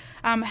has.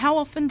 How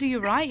often do you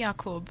write,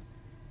 Yakub?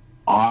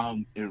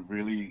 It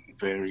really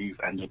varies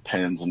and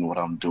depends on what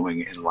I'm doing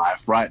in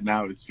life. Right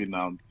now, it's been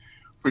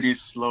pretty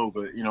slow,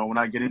 but when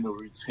I get in the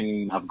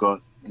routine, I've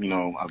got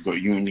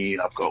uni,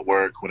 I've got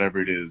work,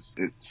 whatever it is.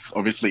 It's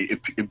obviously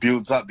it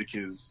builds up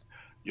because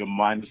your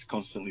mind is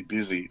constantly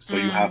busy, so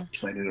you have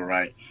plenty to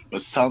write.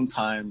 But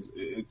sometimes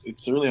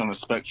it's really on a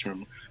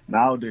spectrum.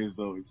 Nowadays,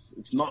 though,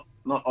 it's not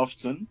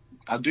often.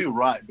 I do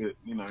write, but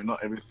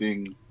not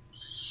everything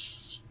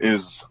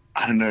is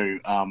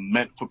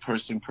meant for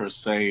person per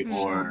se,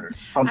 or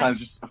sometimes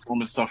just a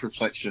form of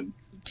self-reflection.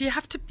 Do you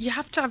have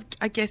to,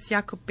 I guess,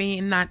 Yakub, be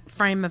in that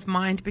frame of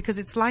mind, because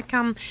it's like,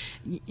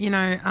 you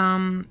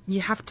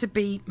have to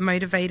be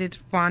motivated,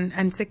 one,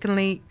 and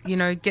secondly,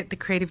 get the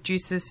creative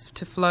juices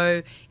to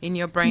flow in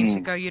your brain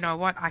to go, you know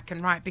what, I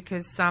can write,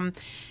 because,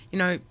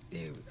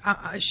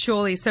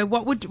 surely. So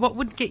what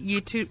would get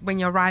you to, when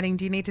you're writing,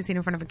 do you need to sit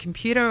in front of a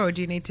computer, or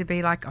do you need to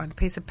be like on a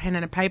piece of pen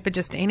and a paper,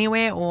 just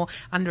anywhere, or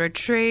under a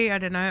tree, I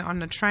don't know,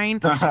 on a train?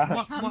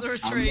 Under a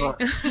tree.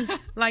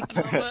 Like,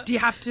 do you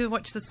have to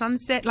watch the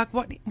sunset? Like,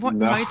 what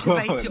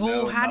motivates you?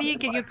 No, Or how do you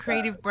not get your like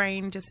creative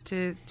brain just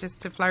to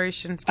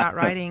flourish and start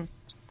writing?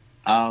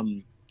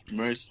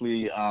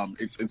 Mostly,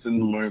 it's in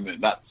the moment.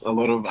 That's a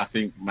lot of, I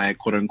think, my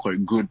quote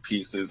unquote good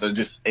pieces are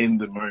just in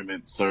the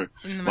moment. So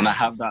when I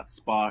have that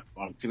spark,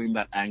 or I'm feeling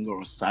that anger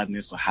or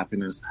sadness or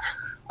happiness,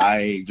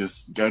 I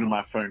just go to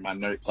my phone, my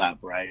notes app,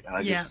 right? And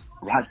I just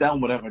write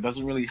down whatever. It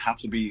doesn't really have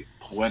to be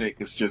poetic.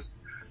 It's just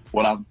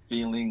what I'm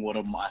feeling, what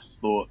are my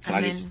thoughts, and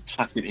I just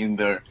chuck it in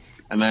there.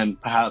 And then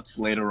perhaps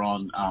later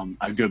on,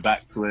 I go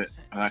back to it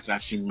and I can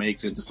actually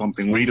make it into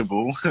something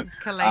readable.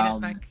 Collate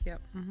it back,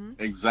 yep.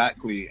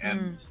 Exactly.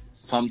 And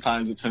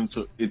sometimes it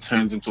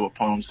turns into a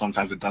poem,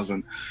 sometimes it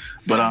doesn't.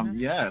 But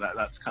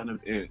that's kind of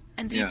it.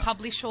 And do you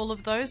publish all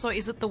of those, or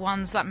is it the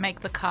ones that make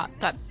the cut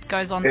that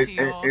goes on to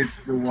your...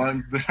 It's the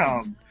ones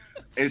that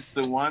it's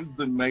the ones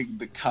that make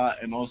the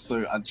cut, and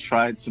also I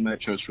tried to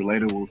make sure it's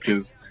relatable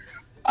because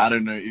I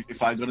don't know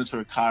if I got into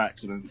a car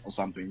accident or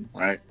something,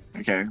 right?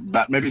 Okay,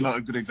 but maybe not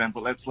a good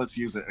example. Let's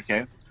use it.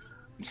 Okay,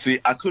 see,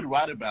 I could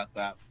write about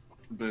that,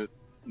 but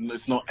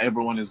it's not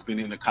everyone has been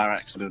in a car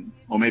accident,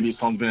 or maybe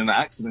someone's been in an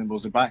accident, but it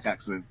was a bike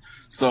accident.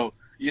 So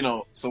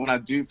so when I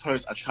do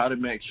post, I try to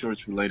make sure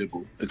it's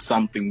relatable. It's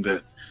something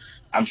that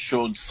I'm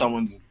sure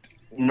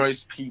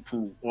most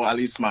people, or at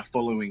least my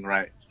following,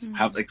 right,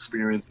 have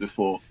experienced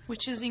before.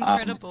 Which is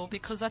incredible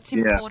because that's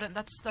important.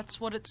 That's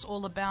what it's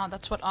all about.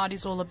 That's what art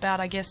is all about.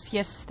 I guess,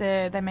 yes,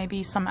 there may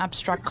be some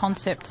abstract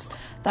concepts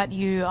that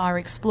you are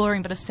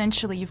exploring, but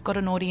essentially you've got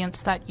an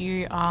audience that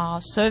you are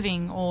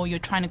serving, or you're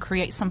trying to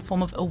create some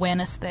form of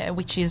awareness there,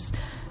 which is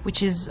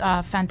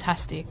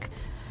fantastic.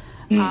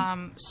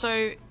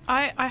 So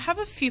I have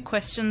a few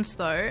questions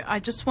though. I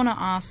just want to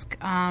ask,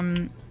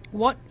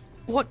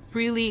 what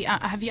really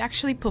have you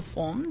actually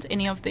performed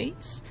any of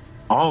these?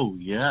 Oh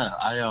yeah,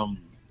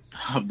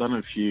 I've done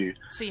a few.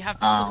 So you have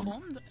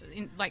performed,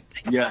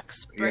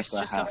 expressed yes,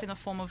 yourself in the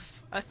form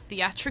of a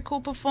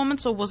theatrical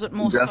performance, or was it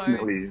more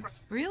Definitely. so?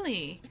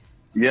 Really?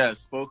 Yeah,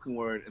 spoken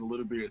word and a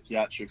little bit of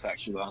theatrics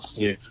actually last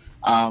year.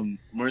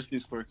 Mostly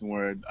spoken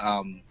word.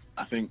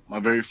 I think my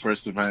very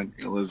first event,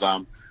 it was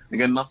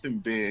again nothing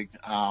big.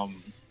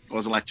 It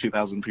wasn't like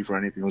 2,000 people or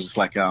anything. It was just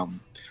like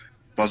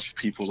bunch of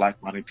people,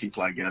 like-minded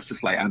people, I guess.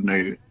 Just like, I don't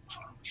know,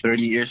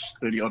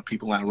 30 odd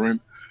people in that room.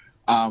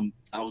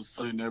 I was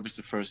so nervous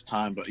the first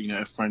time, but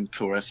a friend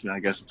coerced me, I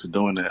guess, into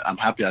doing it. I'm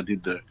happy I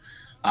did that.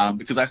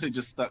 Because I could have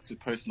just stuck to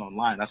posting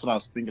online. That's what I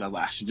was thinking. I was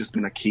like, I should just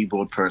been a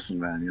keyboard person,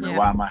 man.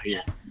 Why am I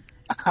here?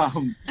 But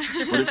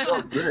it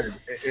felt good.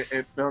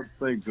 It felt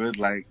so good,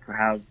 like, to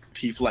have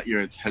people at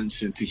your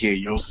attention to hear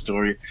your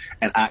story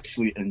and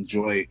actually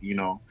enjoy it,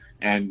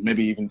 and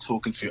maybe even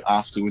talking to you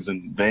afterwards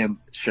and them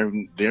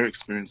sharing their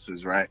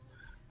experiences, right?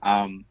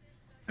 And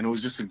it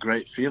was just a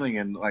great feeling.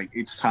 And like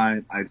each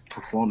time I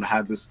performed, I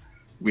had this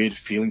weird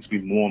feeling to be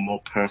more and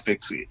more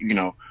perfect,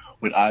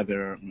 with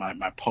either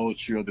my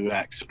poetry or the way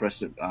I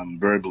express it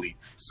verbally.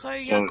 So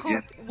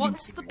Yakub,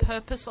 what's the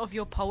purpose of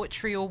your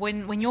poetry, or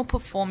when you're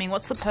performing,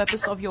 what's the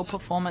purpose of your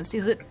performance?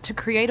 Is it to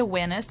create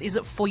awareness? Is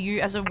it for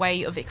you as a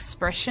way of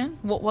expression?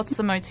 What's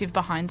the motive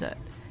behind it?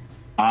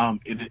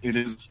 It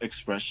is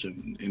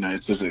expression.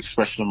 It's just an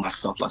expression of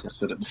myself, like I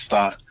said at the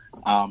start.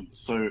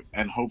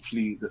 And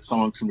hopefully that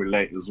someone can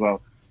relate as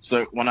well.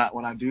 So when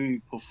I do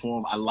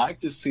perform, I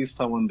like to see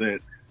someone that,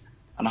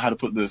 I don't know how to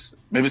put this,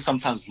 maybe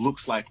sometimes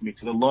looks like me,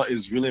 because a lot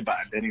is really about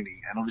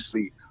identity. And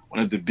obviously one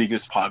of the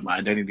biggest part of my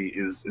identity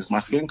is my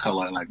skin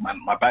color and like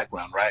my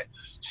background, right?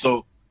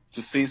 So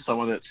to see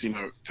someone that's,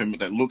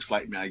 that looks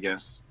like me, I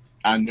guess,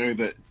 I know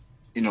that,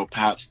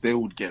 perhaps they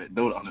would get it,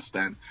 they would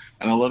understand.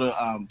 And a lot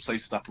of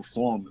places I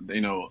perform,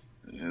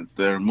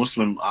 they're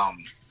Muslim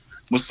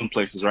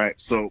places, right?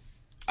 So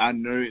I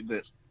know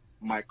that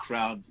my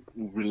crowd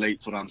will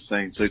relate to what I'm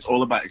saying. So it's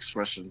all about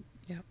expression.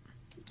 Yep.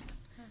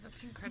 Oh,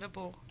 that's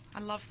incredible. I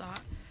love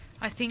that.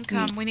 I think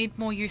we need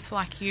more youth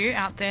like you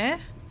out there.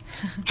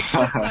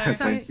 So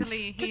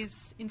hopefully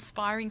he's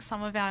inspiring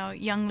some of our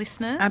young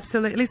listeners.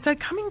 Absolutely. So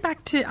coming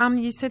back to,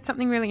 you said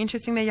something really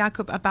interesting there,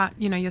 Yakub,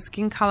 about, your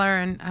skin colour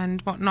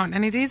and whatnot.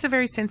 And it is a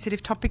very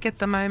sensitive topic at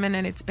the moment,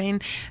 and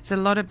there's a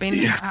lot of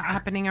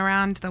happening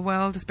around the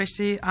world,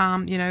 especially,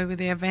 with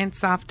the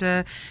events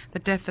after the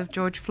death of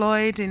George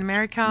Floyd in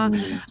America.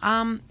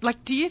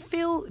 Do you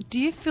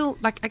feel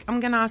like,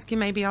 I'm going to ask you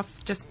maybe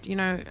off just,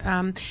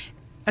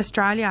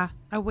 Australia,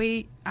 are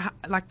we,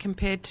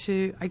 compared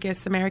to, I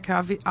guess,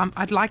 America,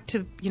 I'd like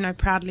to,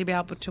 proudly be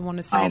able to want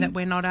to say that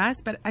we're not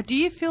as, but do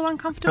you feel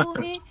uncomfortable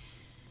here?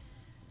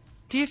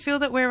 Do you feel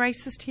that we're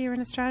racist here in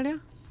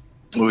Australia?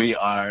 We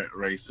are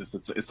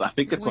racist. I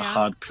think it's a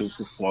hard pill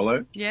to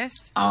swallow.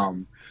 Yes.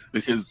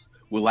 Because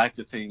we like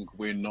to think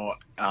we're not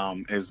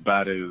as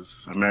bad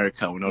as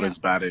America, we're not as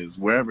bad as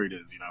wherever it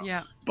is,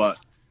 Yeah. But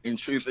in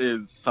truth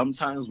is,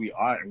 sometimes we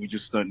are, and we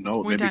just don't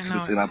know it. Maybe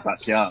because it's in our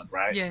backyard,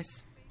 right?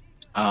 Yes.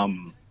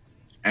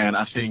 And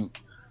I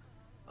think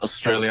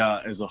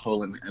Australia as a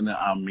whole and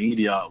our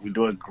media, we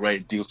do a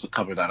great deal to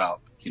cover that up,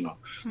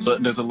 So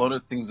there's a lot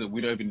of things that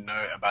we don't even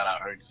know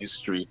about our own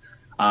history.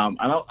 I'm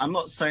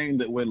not saying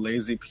that we're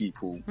lazy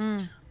people.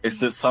 It's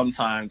that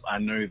sometimes I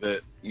know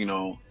that,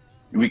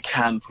 we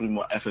can put in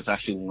more effort to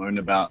actually learn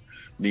about,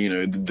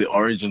 the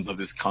origins of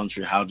this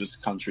country, how this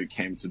country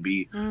came to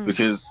be.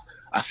 Because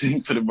I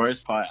think for the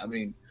most part,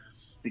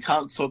 you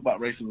can't talk about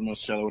racism in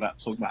Australia without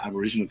talking about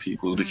Aboriginal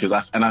people, because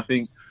I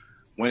think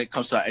when it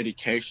comes to our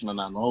education and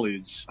our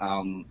knowledge,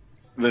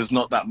 there's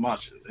not that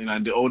much.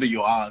 The older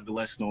you are, the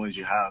less knowledge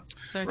you have,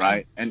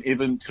 right? And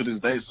even to this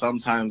day,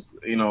 sometimes,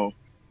 they're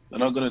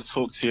not going to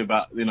talk to you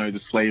about, the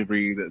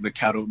slavery, the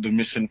cattle, the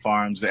mission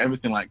farms,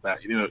 everything like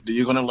that.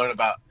 You're going to learn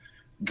about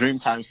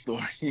Dreamtime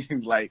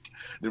stories like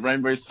the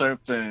Rainbow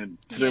Serpent,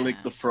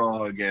 Tiddalik the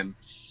Frog, and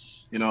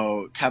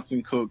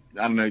Captain Cook,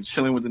 I don't know,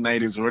 chilling with the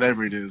natives or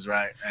whatever it is,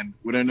 right? And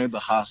we don't know the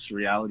harsh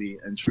reality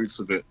and truths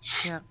of it.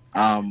 Yeah.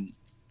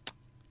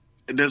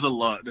 There's a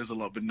lot,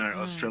 but no,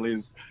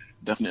 Australia's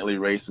definitely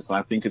racist.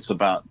 I think it's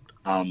about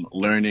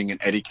learning and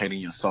educating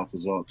yourself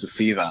as well to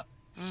see that.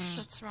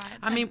 That's right.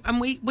 I mean, and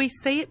we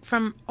see it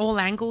from all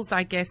angles,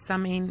 I guess. I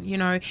mean, you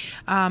know,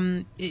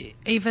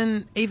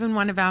 even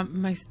one of our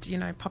most, you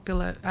know,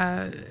 popular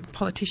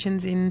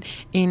politicians in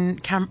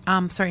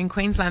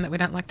Queensland, that we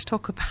don't like to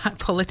talk about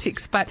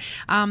politics, but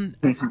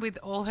with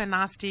all her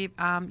nasty,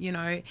 you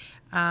know,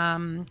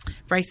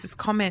 racist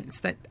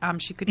comments that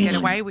she could get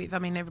away with. I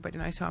mean, everybody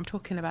knows who I'm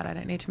talking about. I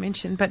don't need to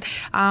mention, but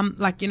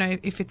like, you know,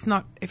 if it's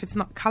not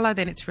colour,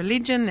 then it's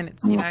religion, then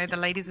it's, you know, the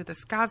ladies with the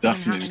scarves. I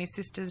mean, how many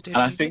sisters do? And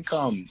I think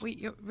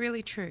you're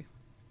really true.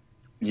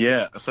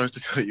 Yeah, sorry to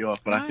cut you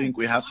off, but I think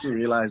we have to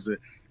realize that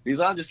these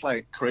aren't just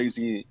like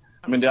crazy.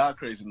 I mean, they are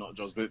crazy not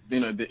jobs, but you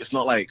know, it's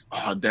not like,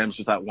 oh damn, it's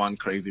just that one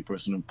crazy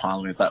person in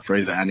Parliament. It's that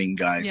Fraser Anning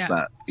guy. It's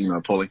that, you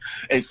know, polling.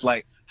 It's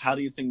like, how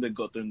do you think they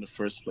got there in the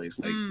first place?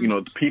 Like, you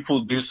know,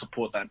 people do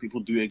support that. People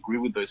do agree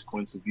with those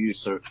points of view.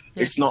 So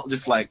it's not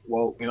just like,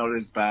 well, you know,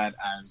 as bad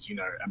as, you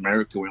know,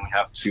 America, when we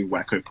have two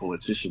wacko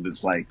politicians.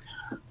 It's like,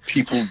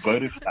 people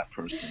voted for that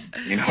person,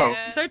 you know?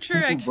 So true,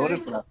 People actually.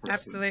 voted for that person,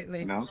 Absolutely.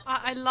 You know?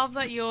 I love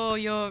that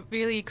you're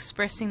really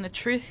expressing the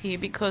truth here,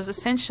 because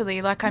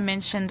essentially, like I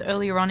mentioned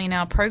earlier on in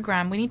our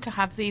program, we need to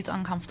have these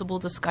uncomfortable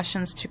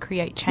discussions to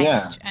create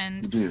change.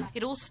 And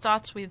it all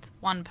starts with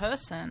one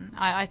person.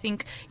 I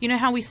think, you know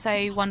how we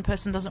say one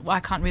person doesn't, well, I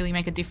can't really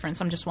make a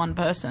difference, I'm just one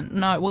person.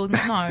 No,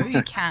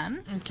 you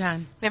can. You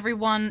can.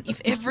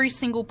 If every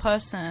single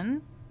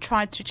person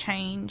tried to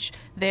change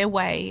their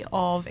way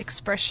of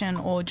expression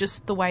or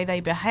just the way they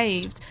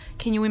behaved,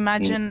 can you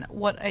imagine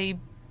what a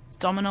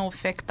domino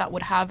effect that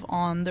would have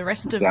on the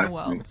rest of the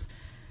world?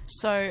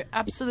 So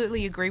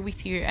absolutely agree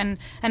with you. And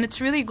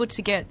it's really good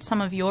to get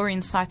some of your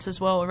insights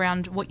as well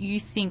around what you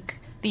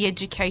think the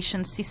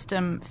education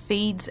system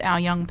feeds our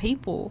young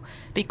people,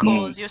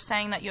 because you're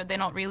saying that they're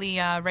not really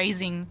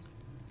raising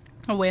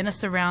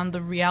awareness around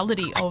the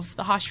reality of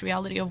the harsh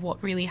reality of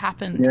what really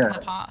happened in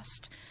the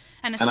past.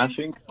 And I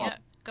think...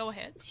 Go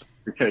ahead.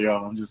 Okay, yo,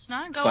 I'm just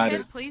excited. Go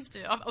ahead, please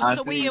do.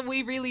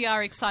 We really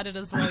are excited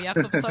as well,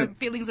 Yakub. So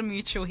feelings are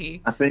mutual here.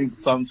 I think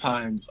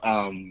sometimes,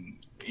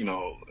 you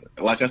know,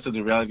 like I said,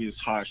 the reality is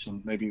harsh,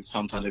 and maybe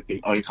sometimes they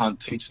think, oh, you can't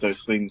teach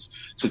those things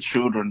to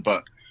children,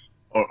 but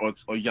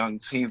or young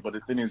teens. But the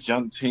thing is,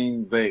 young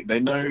teens, they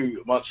know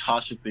much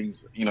harsher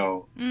things, you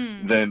know,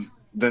 than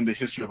the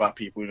history of our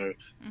people. You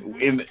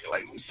know,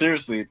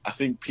 seriously, I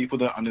think people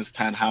don't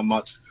understand how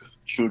much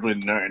children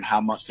know and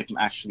how much they can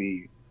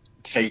actually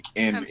take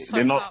in. It's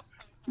not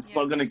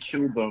going to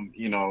kill them,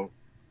 you know.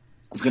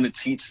 It's going to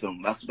teach them.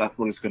 That's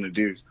what it's going to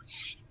do.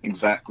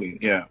 Exactly.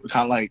 Yeah. We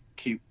can't like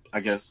keep, I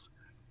guess,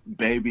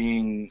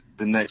 babying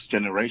the next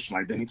generation.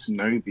 Like, they need to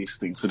know these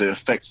things so that it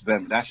affects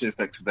them. It actually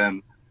affects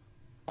them,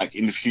 like,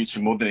 in the future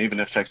more than it even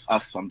affects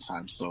us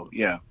sometimes. So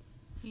yeah.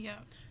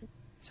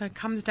 So it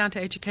comes down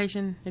to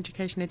education.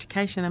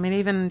 I mean,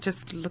 even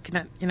just looking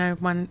at, you know,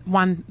 one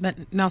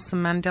that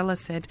Nelson Mandela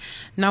said,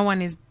 no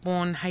one is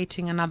born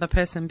hating another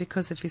person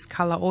because of his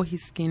colour or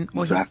his skin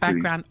or his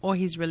background or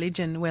his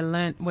religion.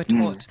 We're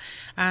taught.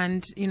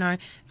 And, you know,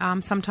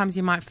 sometimes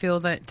you might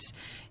feel that,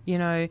 you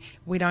know,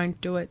 we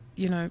don't do it,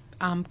 you know,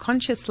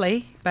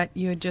 consciously, but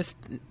you're just,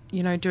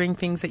 you know, doing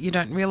things that you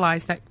don't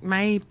realise that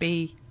may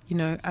be, you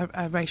know,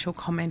 a racial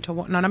comment or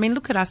whatnot. I mean,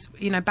 look at us,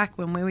 you know, back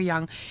when we were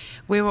young,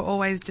 we were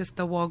always just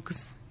the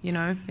wogs, you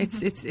know.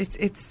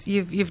 It's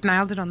you've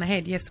nailed it on the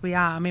head. Yes, we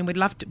are. I mean, we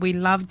love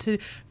to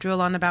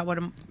drill on about what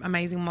an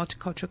amazing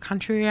multicultural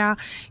country we are,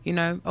 you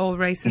know, all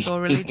races,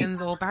 all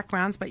religions, all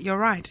backgrounds, but you're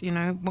right, you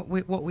know,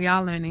 what we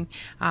are learning,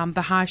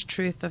 the harsh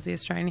truth of the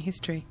Australian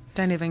history.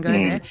 Don't even go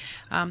there.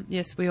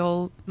 Yes, we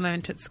all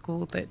learnt at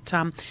school that,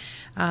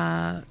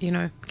 you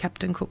know,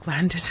 Captain Cook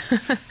landed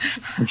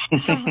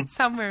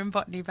somewhere in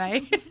Botany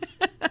Bay.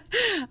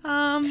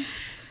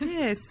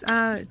 Yes,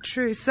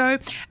 true. So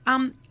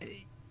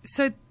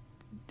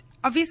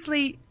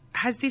obviously,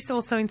 has this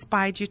also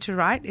inspired you to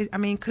write? I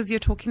mean, because you're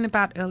talking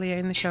about earlier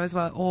in the show as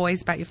well,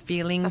 always about your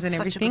feelings and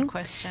everything. Such a good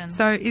question.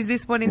 So is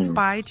this what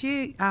inspired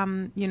you,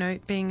 you know,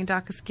 being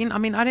darker skin? I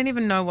mean, I don't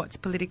even know what's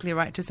politically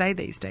right to say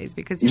these days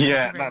because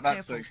you're that's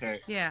careful. okay.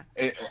 Yeah.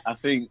 I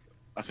think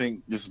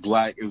just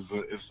black is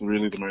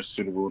really the most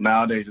suitable.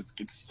 Nowadays, it's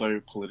so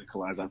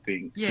politicalized, I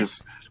think.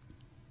 Yes.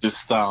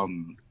 Just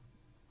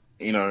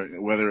you know,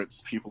 whether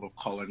it's people of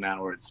color now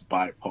or it's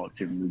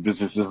BIPOC, and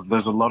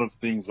there's a lot of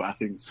things, but I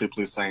think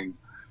simply saying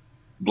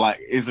black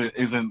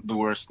isn't the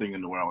worst thing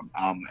in the world.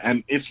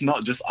 And it's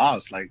not just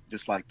us,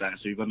 just like that.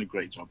 So you've done a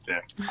great job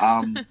there.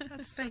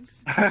 That's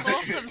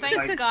awesome.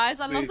 Thanks,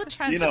 guys. I love the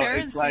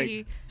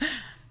transparency.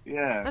 You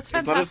know, that's fantastic.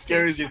 It's not as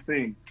scary as you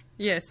think.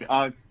 Yes.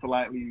 It's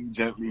politely,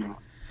 gently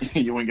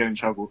you won't get in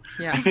trouble.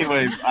 Yeah.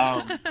 Anyways,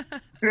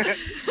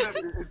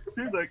 it's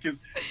true though, because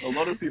a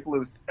lot of people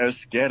are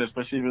scared,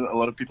 especially when a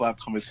lot of people have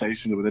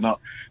conversations where they're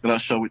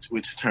not sure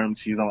which term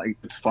to use. I'm like,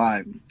 it's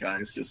fine,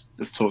 guys, just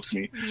talk to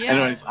me. Yeah,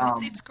 Anyways,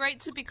 it's great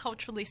to be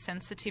culturally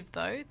sensitive,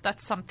 though.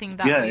 That's something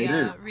that Yeah, we it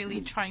are is.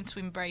 really trying to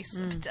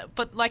embrace.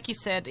 But like you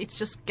said, it's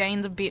just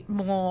gained a bit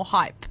more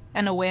hype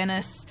and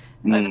awareness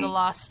over the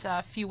last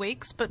few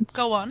weeks. But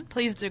go on,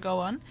 please do go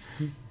on.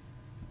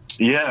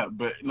 yeah,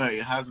 but no,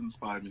 it has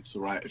inspired me to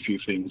write a few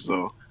things.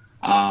 So,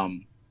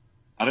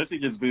 I don't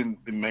think it's been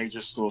the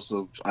major source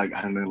of, like,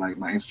 I don't know, like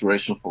my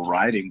inspiration for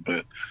writing,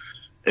 but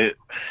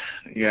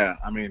yeah,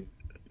 I mean,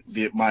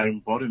 my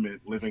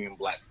embodiment living in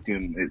black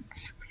skin,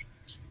 it's,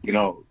 you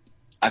know,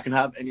 I can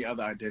have any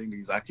other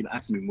identities. I can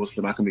be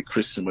Muslim, I can be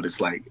Christian, but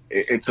it's like,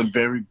 it's a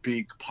very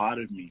big part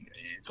of me.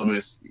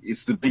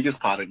 It's the biggest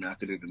part of me, I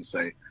could even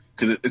say,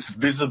 because it's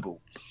visible.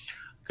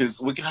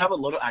 Because we can have a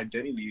lot of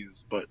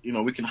identities, but, you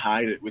know, we can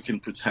hide it, we can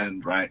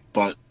pretend, right?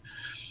 But,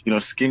 you know,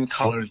 skin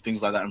color and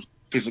things like that, and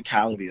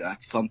physicality,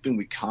 that's something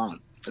we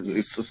can't.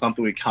 It's just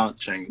something we can't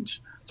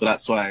change. So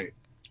that's why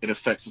it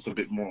affects us a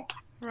bit more.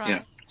 Right.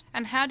 Yeah.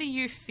 And how do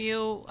you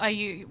feel? I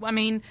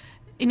mean,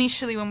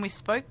 initially when we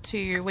spoke to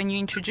you, when you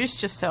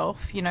introduced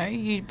yourself, you know,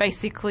 you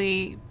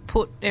basically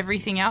put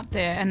everything out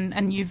there,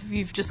 and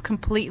you've just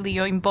completely,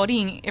 you're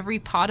embodying every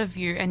part of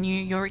you, and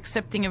you're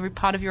accepting every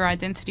part of your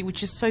identity,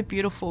 which is so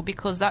beautiful,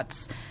 because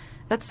that's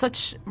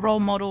such role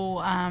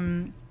model.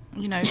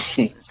 You know,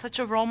 such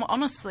a role,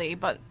 honestly.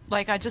 But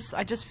like, I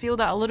just feel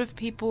that a lot of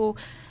people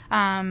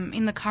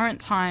in the current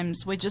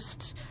times, we're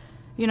just,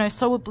 you know,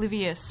 so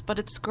oblivious. But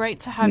it's great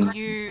to have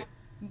you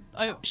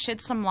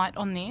shed some light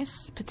on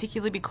this,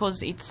 particularly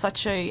because it's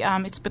such a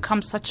it's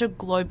become such a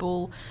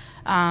global.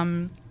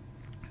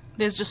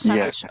 There's just so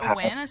much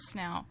awareness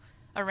now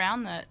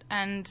around it,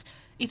 and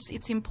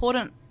it's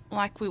important.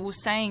 Like we were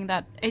saying,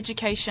 that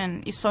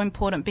education is so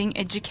important. Being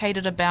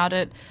educated about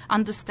it,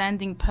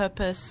 understanding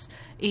purpose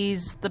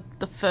is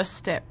the first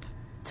step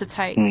to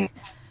take.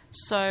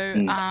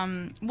 So,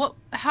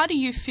 how do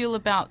you feel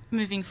about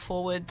moving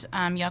forward,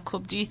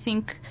 Yakub? Do you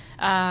think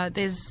do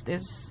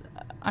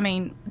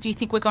you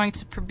think we're going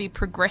to be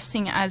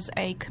progressing as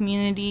a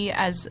community,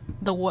 as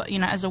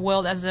as a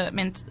world, as a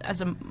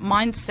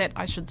mindset,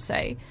 I should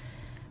say,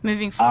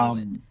 moving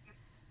forward?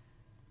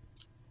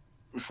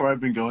 Before I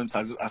even go into,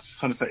 I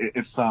just want to say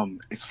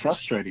it's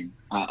frustrating.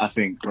 I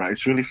think, right?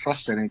 It's really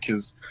frustrating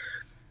because,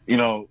 you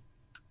know,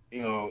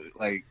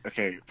 like,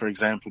 okay, for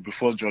example,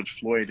 before George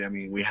Floyd, I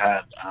mean, we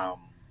had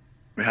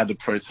the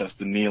protest,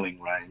 the kneeling,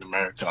 right, in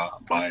America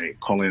by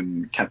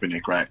Colin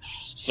Kaepernick, right?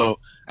 So,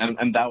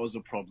 and that was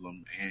a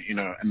problem, and, you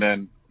know, and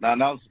then that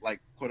was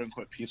like quote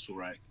unquote peaceful,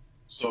 right?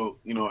 So,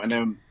 you know, and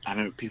then I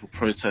know people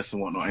protest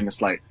and whatnot, and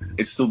it's like,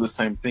 it's still the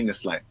same thing.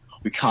 It's like,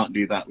 we can't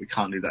do that. We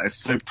can't do that. It's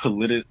so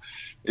political.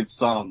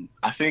 It's,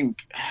 I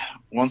think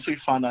once we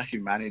find our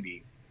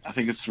humanity, I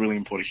think it's really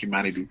important,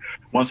 humanity.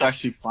 Once we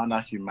actually find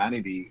our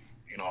humanity,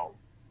 you know,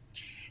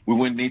 we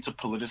wouldn't need to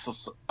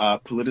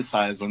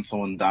politicize when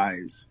someone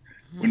dies.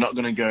 We're not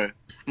going to go,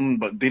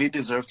 but did he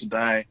deserve to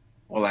die?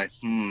 Or like,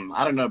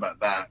 I don't know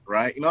about that,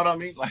 right? You know what I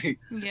mean? Like,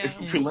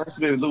 if we learn to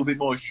be a little bit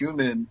more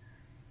human,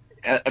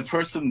 a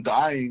person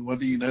dying,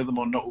 whether you know them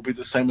or not, will be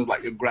the same as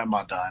like your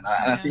grandma dying.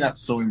 And I think that's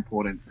so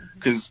important,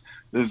 because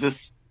there's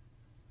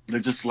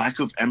this lack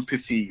of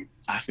empathy,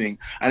 I think.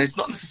 And it's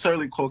not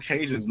necessarily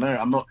Caucasians. No,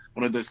 I'm not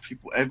one of those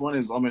people. Everyone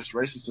is almost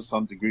racist to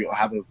some degree, or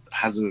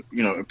has a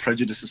you know, a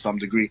prejudice to some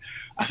degree.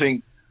 I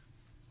think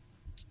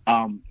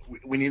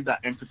we need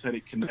that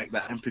empathetic connect,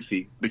 that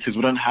empathy, because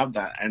we don't have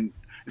that. And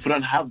if we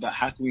don't have that,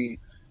 how can we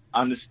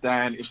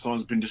understand if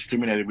someone's been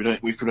discriminated?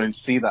 If we don't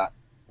see that.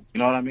 You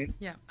know what I mean?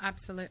 Yeah,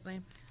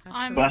 absolutely.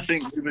 But I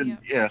think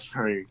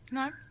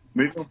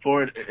moving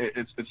forward,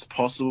 it's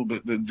possible,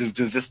 but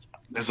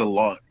there's a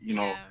lot, you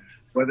know.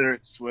 Whether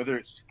it's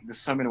there's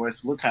so many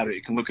ways to look at it.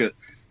 You can look at,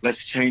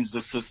 let's change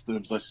the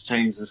systems, let's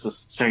change this,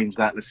 let's change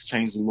that, let's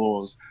change the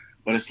laws.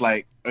 But it's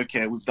like,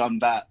 okay, we've done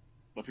that,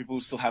 but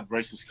people still have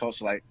racist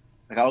culture. Like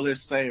I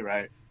always say,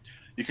 right?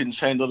 You can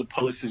change all the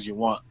policies you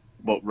want,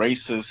 but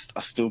racists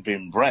are still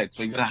being bred.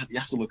 So you have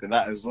to look at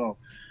that as well.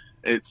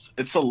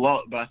 It's a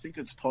lot, but I think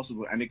it's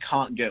possible, and it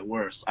can't get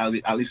worse. At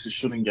least it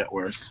shouldn't get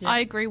worse. I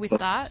agree with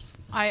that.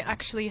 I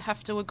actually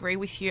have to agree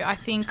with you. I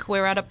think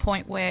we're at a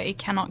point where it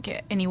cannot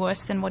get any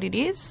worse than what it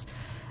is,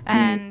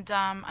 and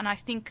I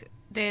think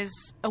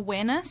there's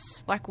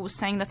awareness. Like we were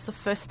saying, that's the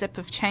first step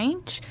of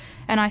change,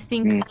 and I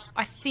think,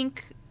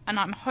 and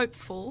I'm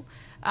hopeful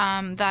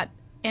that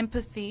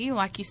empathy,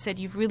 like you said,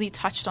 you've really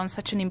touched on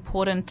such an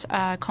important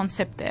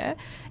concept there.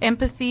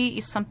 Empathy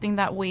is something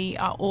that we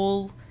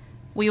all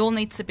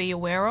need to be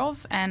aware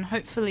of, and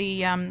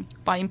hopefully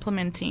by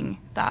implementing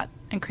that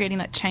and creating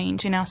that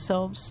change in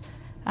ourselves,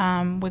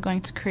 we're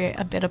going to create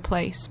a better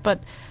place.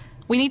 But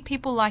we need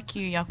people like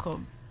you,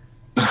 Yakub.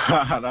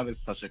 That is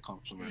such a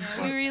compliment.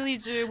 Yeah, we really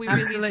do. We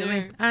Absolutely.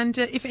 really do. And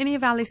if any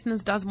of our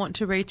listeners does want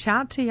to reach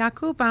out to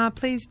Yakub,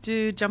 please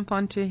do jump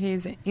onto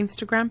his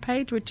Instagram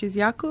page, which is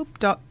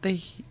yakub.the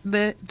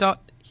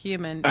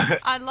human.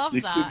 I love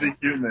that. Yakub the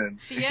human.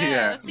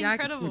 Yeah, that's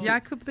incredible.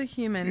 Yakub the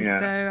human. Yeah.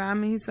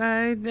 So he's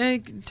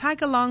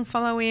tag along,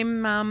 follow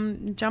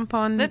him, jump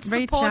on, Let's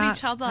reach support out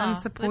each other. and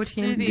support Let's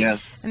him. do this.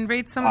 Yes. And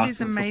read some of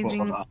his Artists support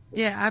amazing, artists.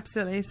 yeah,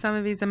 absolutely, some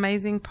of his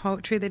amazing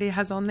poetry that he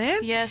has on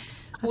there.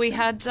 Yes, we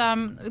had.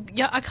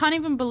 I can't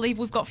even believe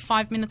we've got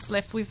 5 minutes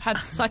left. We've had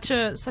such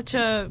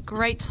a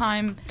great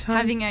time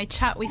having a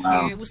chat with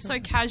you. It was so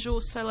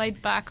casual, so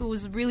laid back. It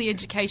was really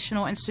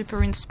educational and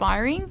super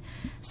inspiring.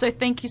 So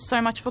thank you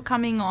so much for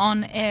coming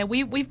on air.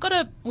 We've got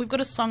a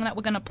song that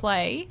we're going to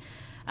play,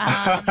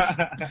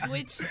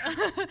 which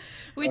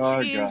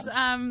is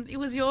it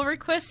was your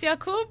request,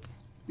 Yakub.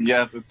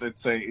 Yes, it's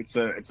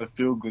a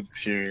feel good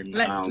tune.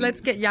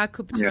 Let's get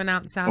Yakub to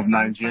announce our of song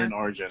Nigerian first.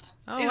 origin.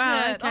 Oh Is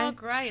wow! it? Okay. Oh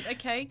great.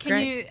 Okay, can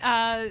Great.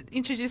 you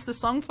introduce the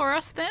song for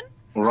us then?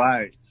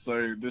 Right.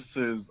 So this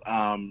is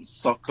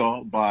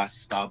Soccer by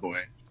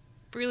Starboy.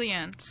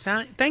 Brilliant.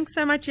 Thanks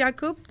so much,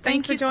 Yakub.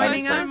 Thanks Thank you for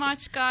joining so us.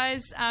 much,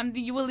 guys.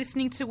 You were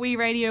listening to We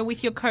Radio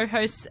with your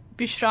co-hosts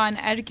Bushra and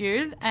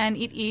Adgul, and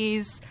it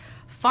is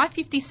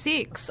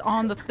 5:56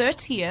 on the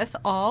 30th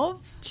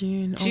of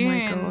June. Oh June.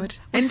 my God!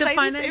 We End of say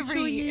this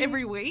financial year.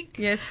 every week.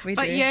 Yes, we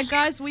But do. yeah,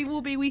 guys, we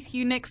will be with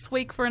you next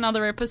week for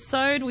another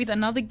episode with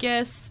another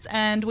guest,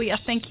 and we are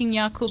thanking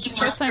Yakub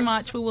so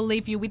much. We will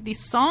leave you with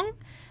this song,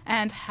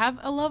 and have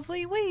a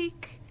lovely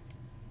week.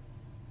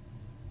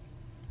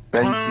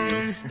 Thank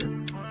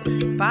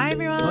you. Bye,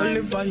 everyone.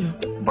 Holy fire,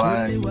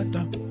 Bye. holy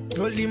water,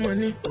 holy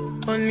money,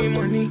 only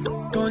money,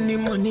 only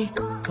money,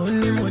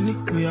 only money.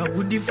 We are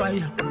woody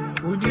fire,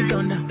 woody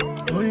thunder,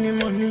 only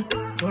money,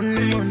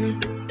 only money,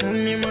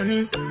 only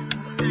money.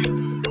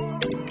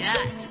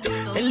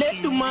 And let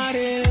the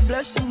mare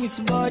bless you with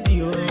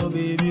body, oh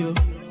baby, oh.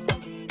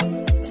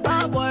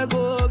 Starboy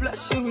go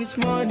bless you with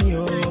money,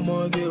 oh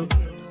my girl.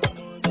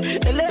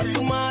 And let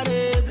the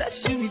mare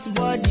bless you with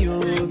body,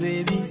 oh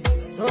baby.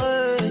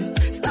 Oh,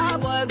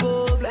 Starboy go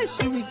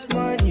bless you with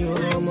money,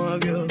 oh my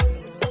girl.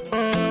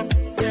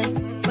 Yeah,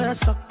 when I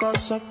suck up,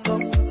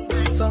 baby.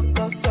 Suck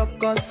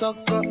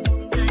up.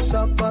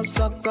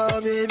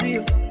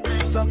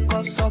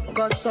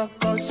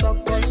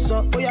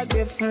 Oh, yeah,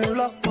 get from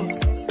lock up.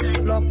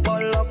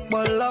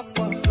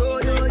 Oh,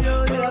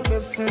 yeah,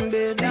 get from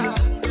baby.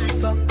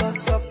 Suck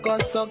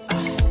up.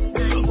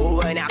 Oh,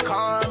 when I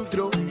come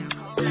through,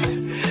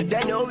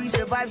 they know we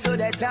survive, so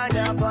they turn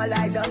up all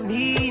eyes on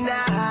me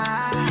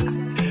now.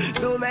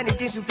 So many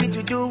things we fit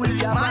to do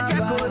with your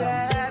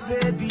mama,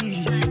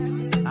 baby.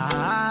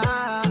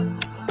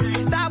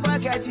 Stop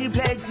getting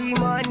plenty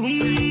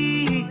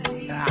money.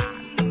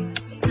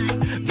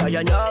 Girl,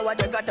 you know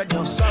what you gotta do.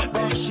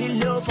 When she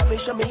low for me,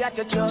 show me how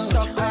to do.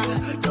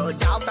 No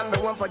doubt I'm the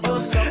one for you.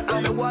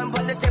 I'm the one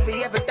for the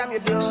TV every time you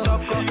do.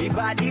 Your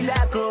body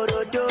like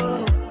Orodo.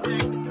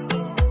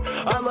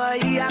 I'm a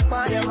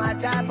yakman, my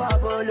type of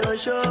polo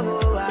show.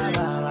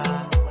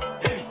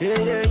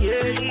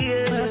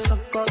 Yeah.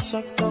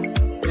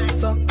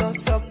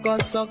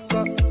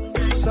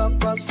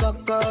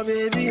 Sucker,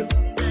 baby.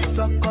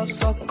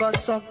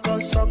 Sucker.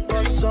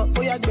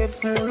 Oh, yeah, get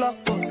from lock.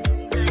 Oh,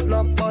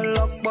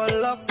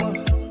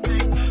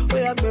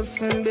 yeah, get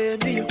from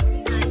baby.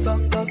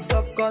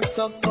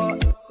 Sucker.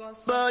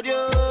 Body,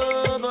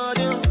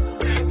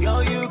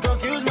 girl, you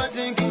confuse my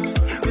thinking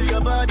with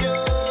your body.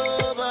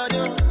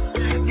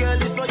 Girl,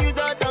 it's for you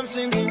that I'm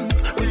singing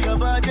with your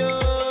body.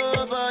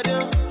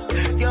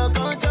 Girl,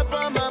 can't chop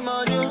on my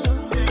money.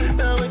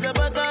 With your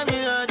back on me,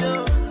 I do.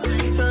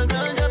 Girl,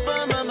 can't chop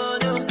on my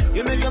money.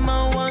 You make a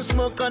man want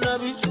smoke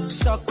cannabis.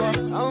 Sucker,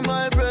 I'm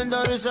my friend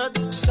on the set.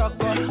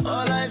 Sucker,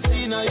 all I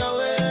see now your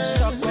way.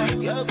 Sucker,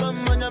 girl,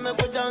 come on, you make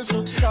me dance.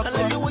 Sucker, I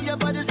like the way your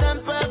body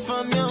stand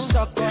from you.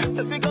 Sucker,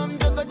 baby, come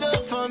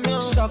juggle from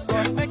you.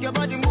 Sucker, make your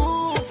body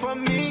move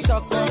from me.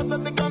 Sucker,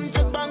 baby, come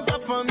check bank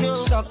up from you.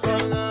 Sucker,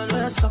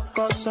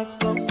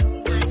 sucker,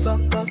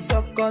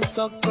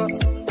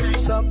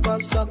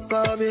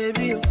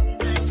 baby.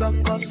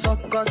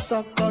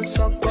 Sucker.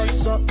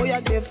 Oh,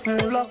 yeah, get from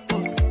lock.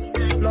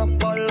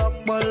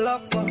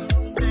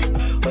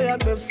 Oh, yeah,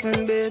 get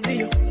from baby.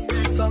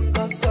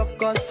 Sucker.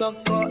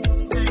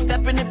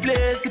 Step in the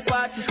place, the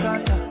party's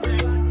scatter.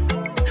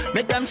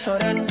 Make them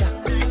surrender.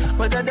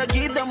 Whether they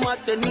give them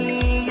what they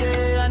need,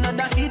 yeah.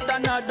 Another hit,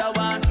 another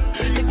one.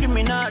 Nicki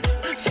Minaj,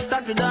 she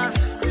start to dance.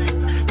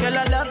 Girl,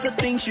 I love the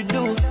things you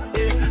do,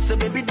 yeah. So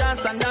baby,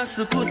 dance and dance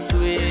to good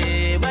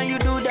way. When you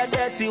do that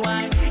dirty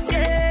wine,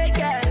 yeah.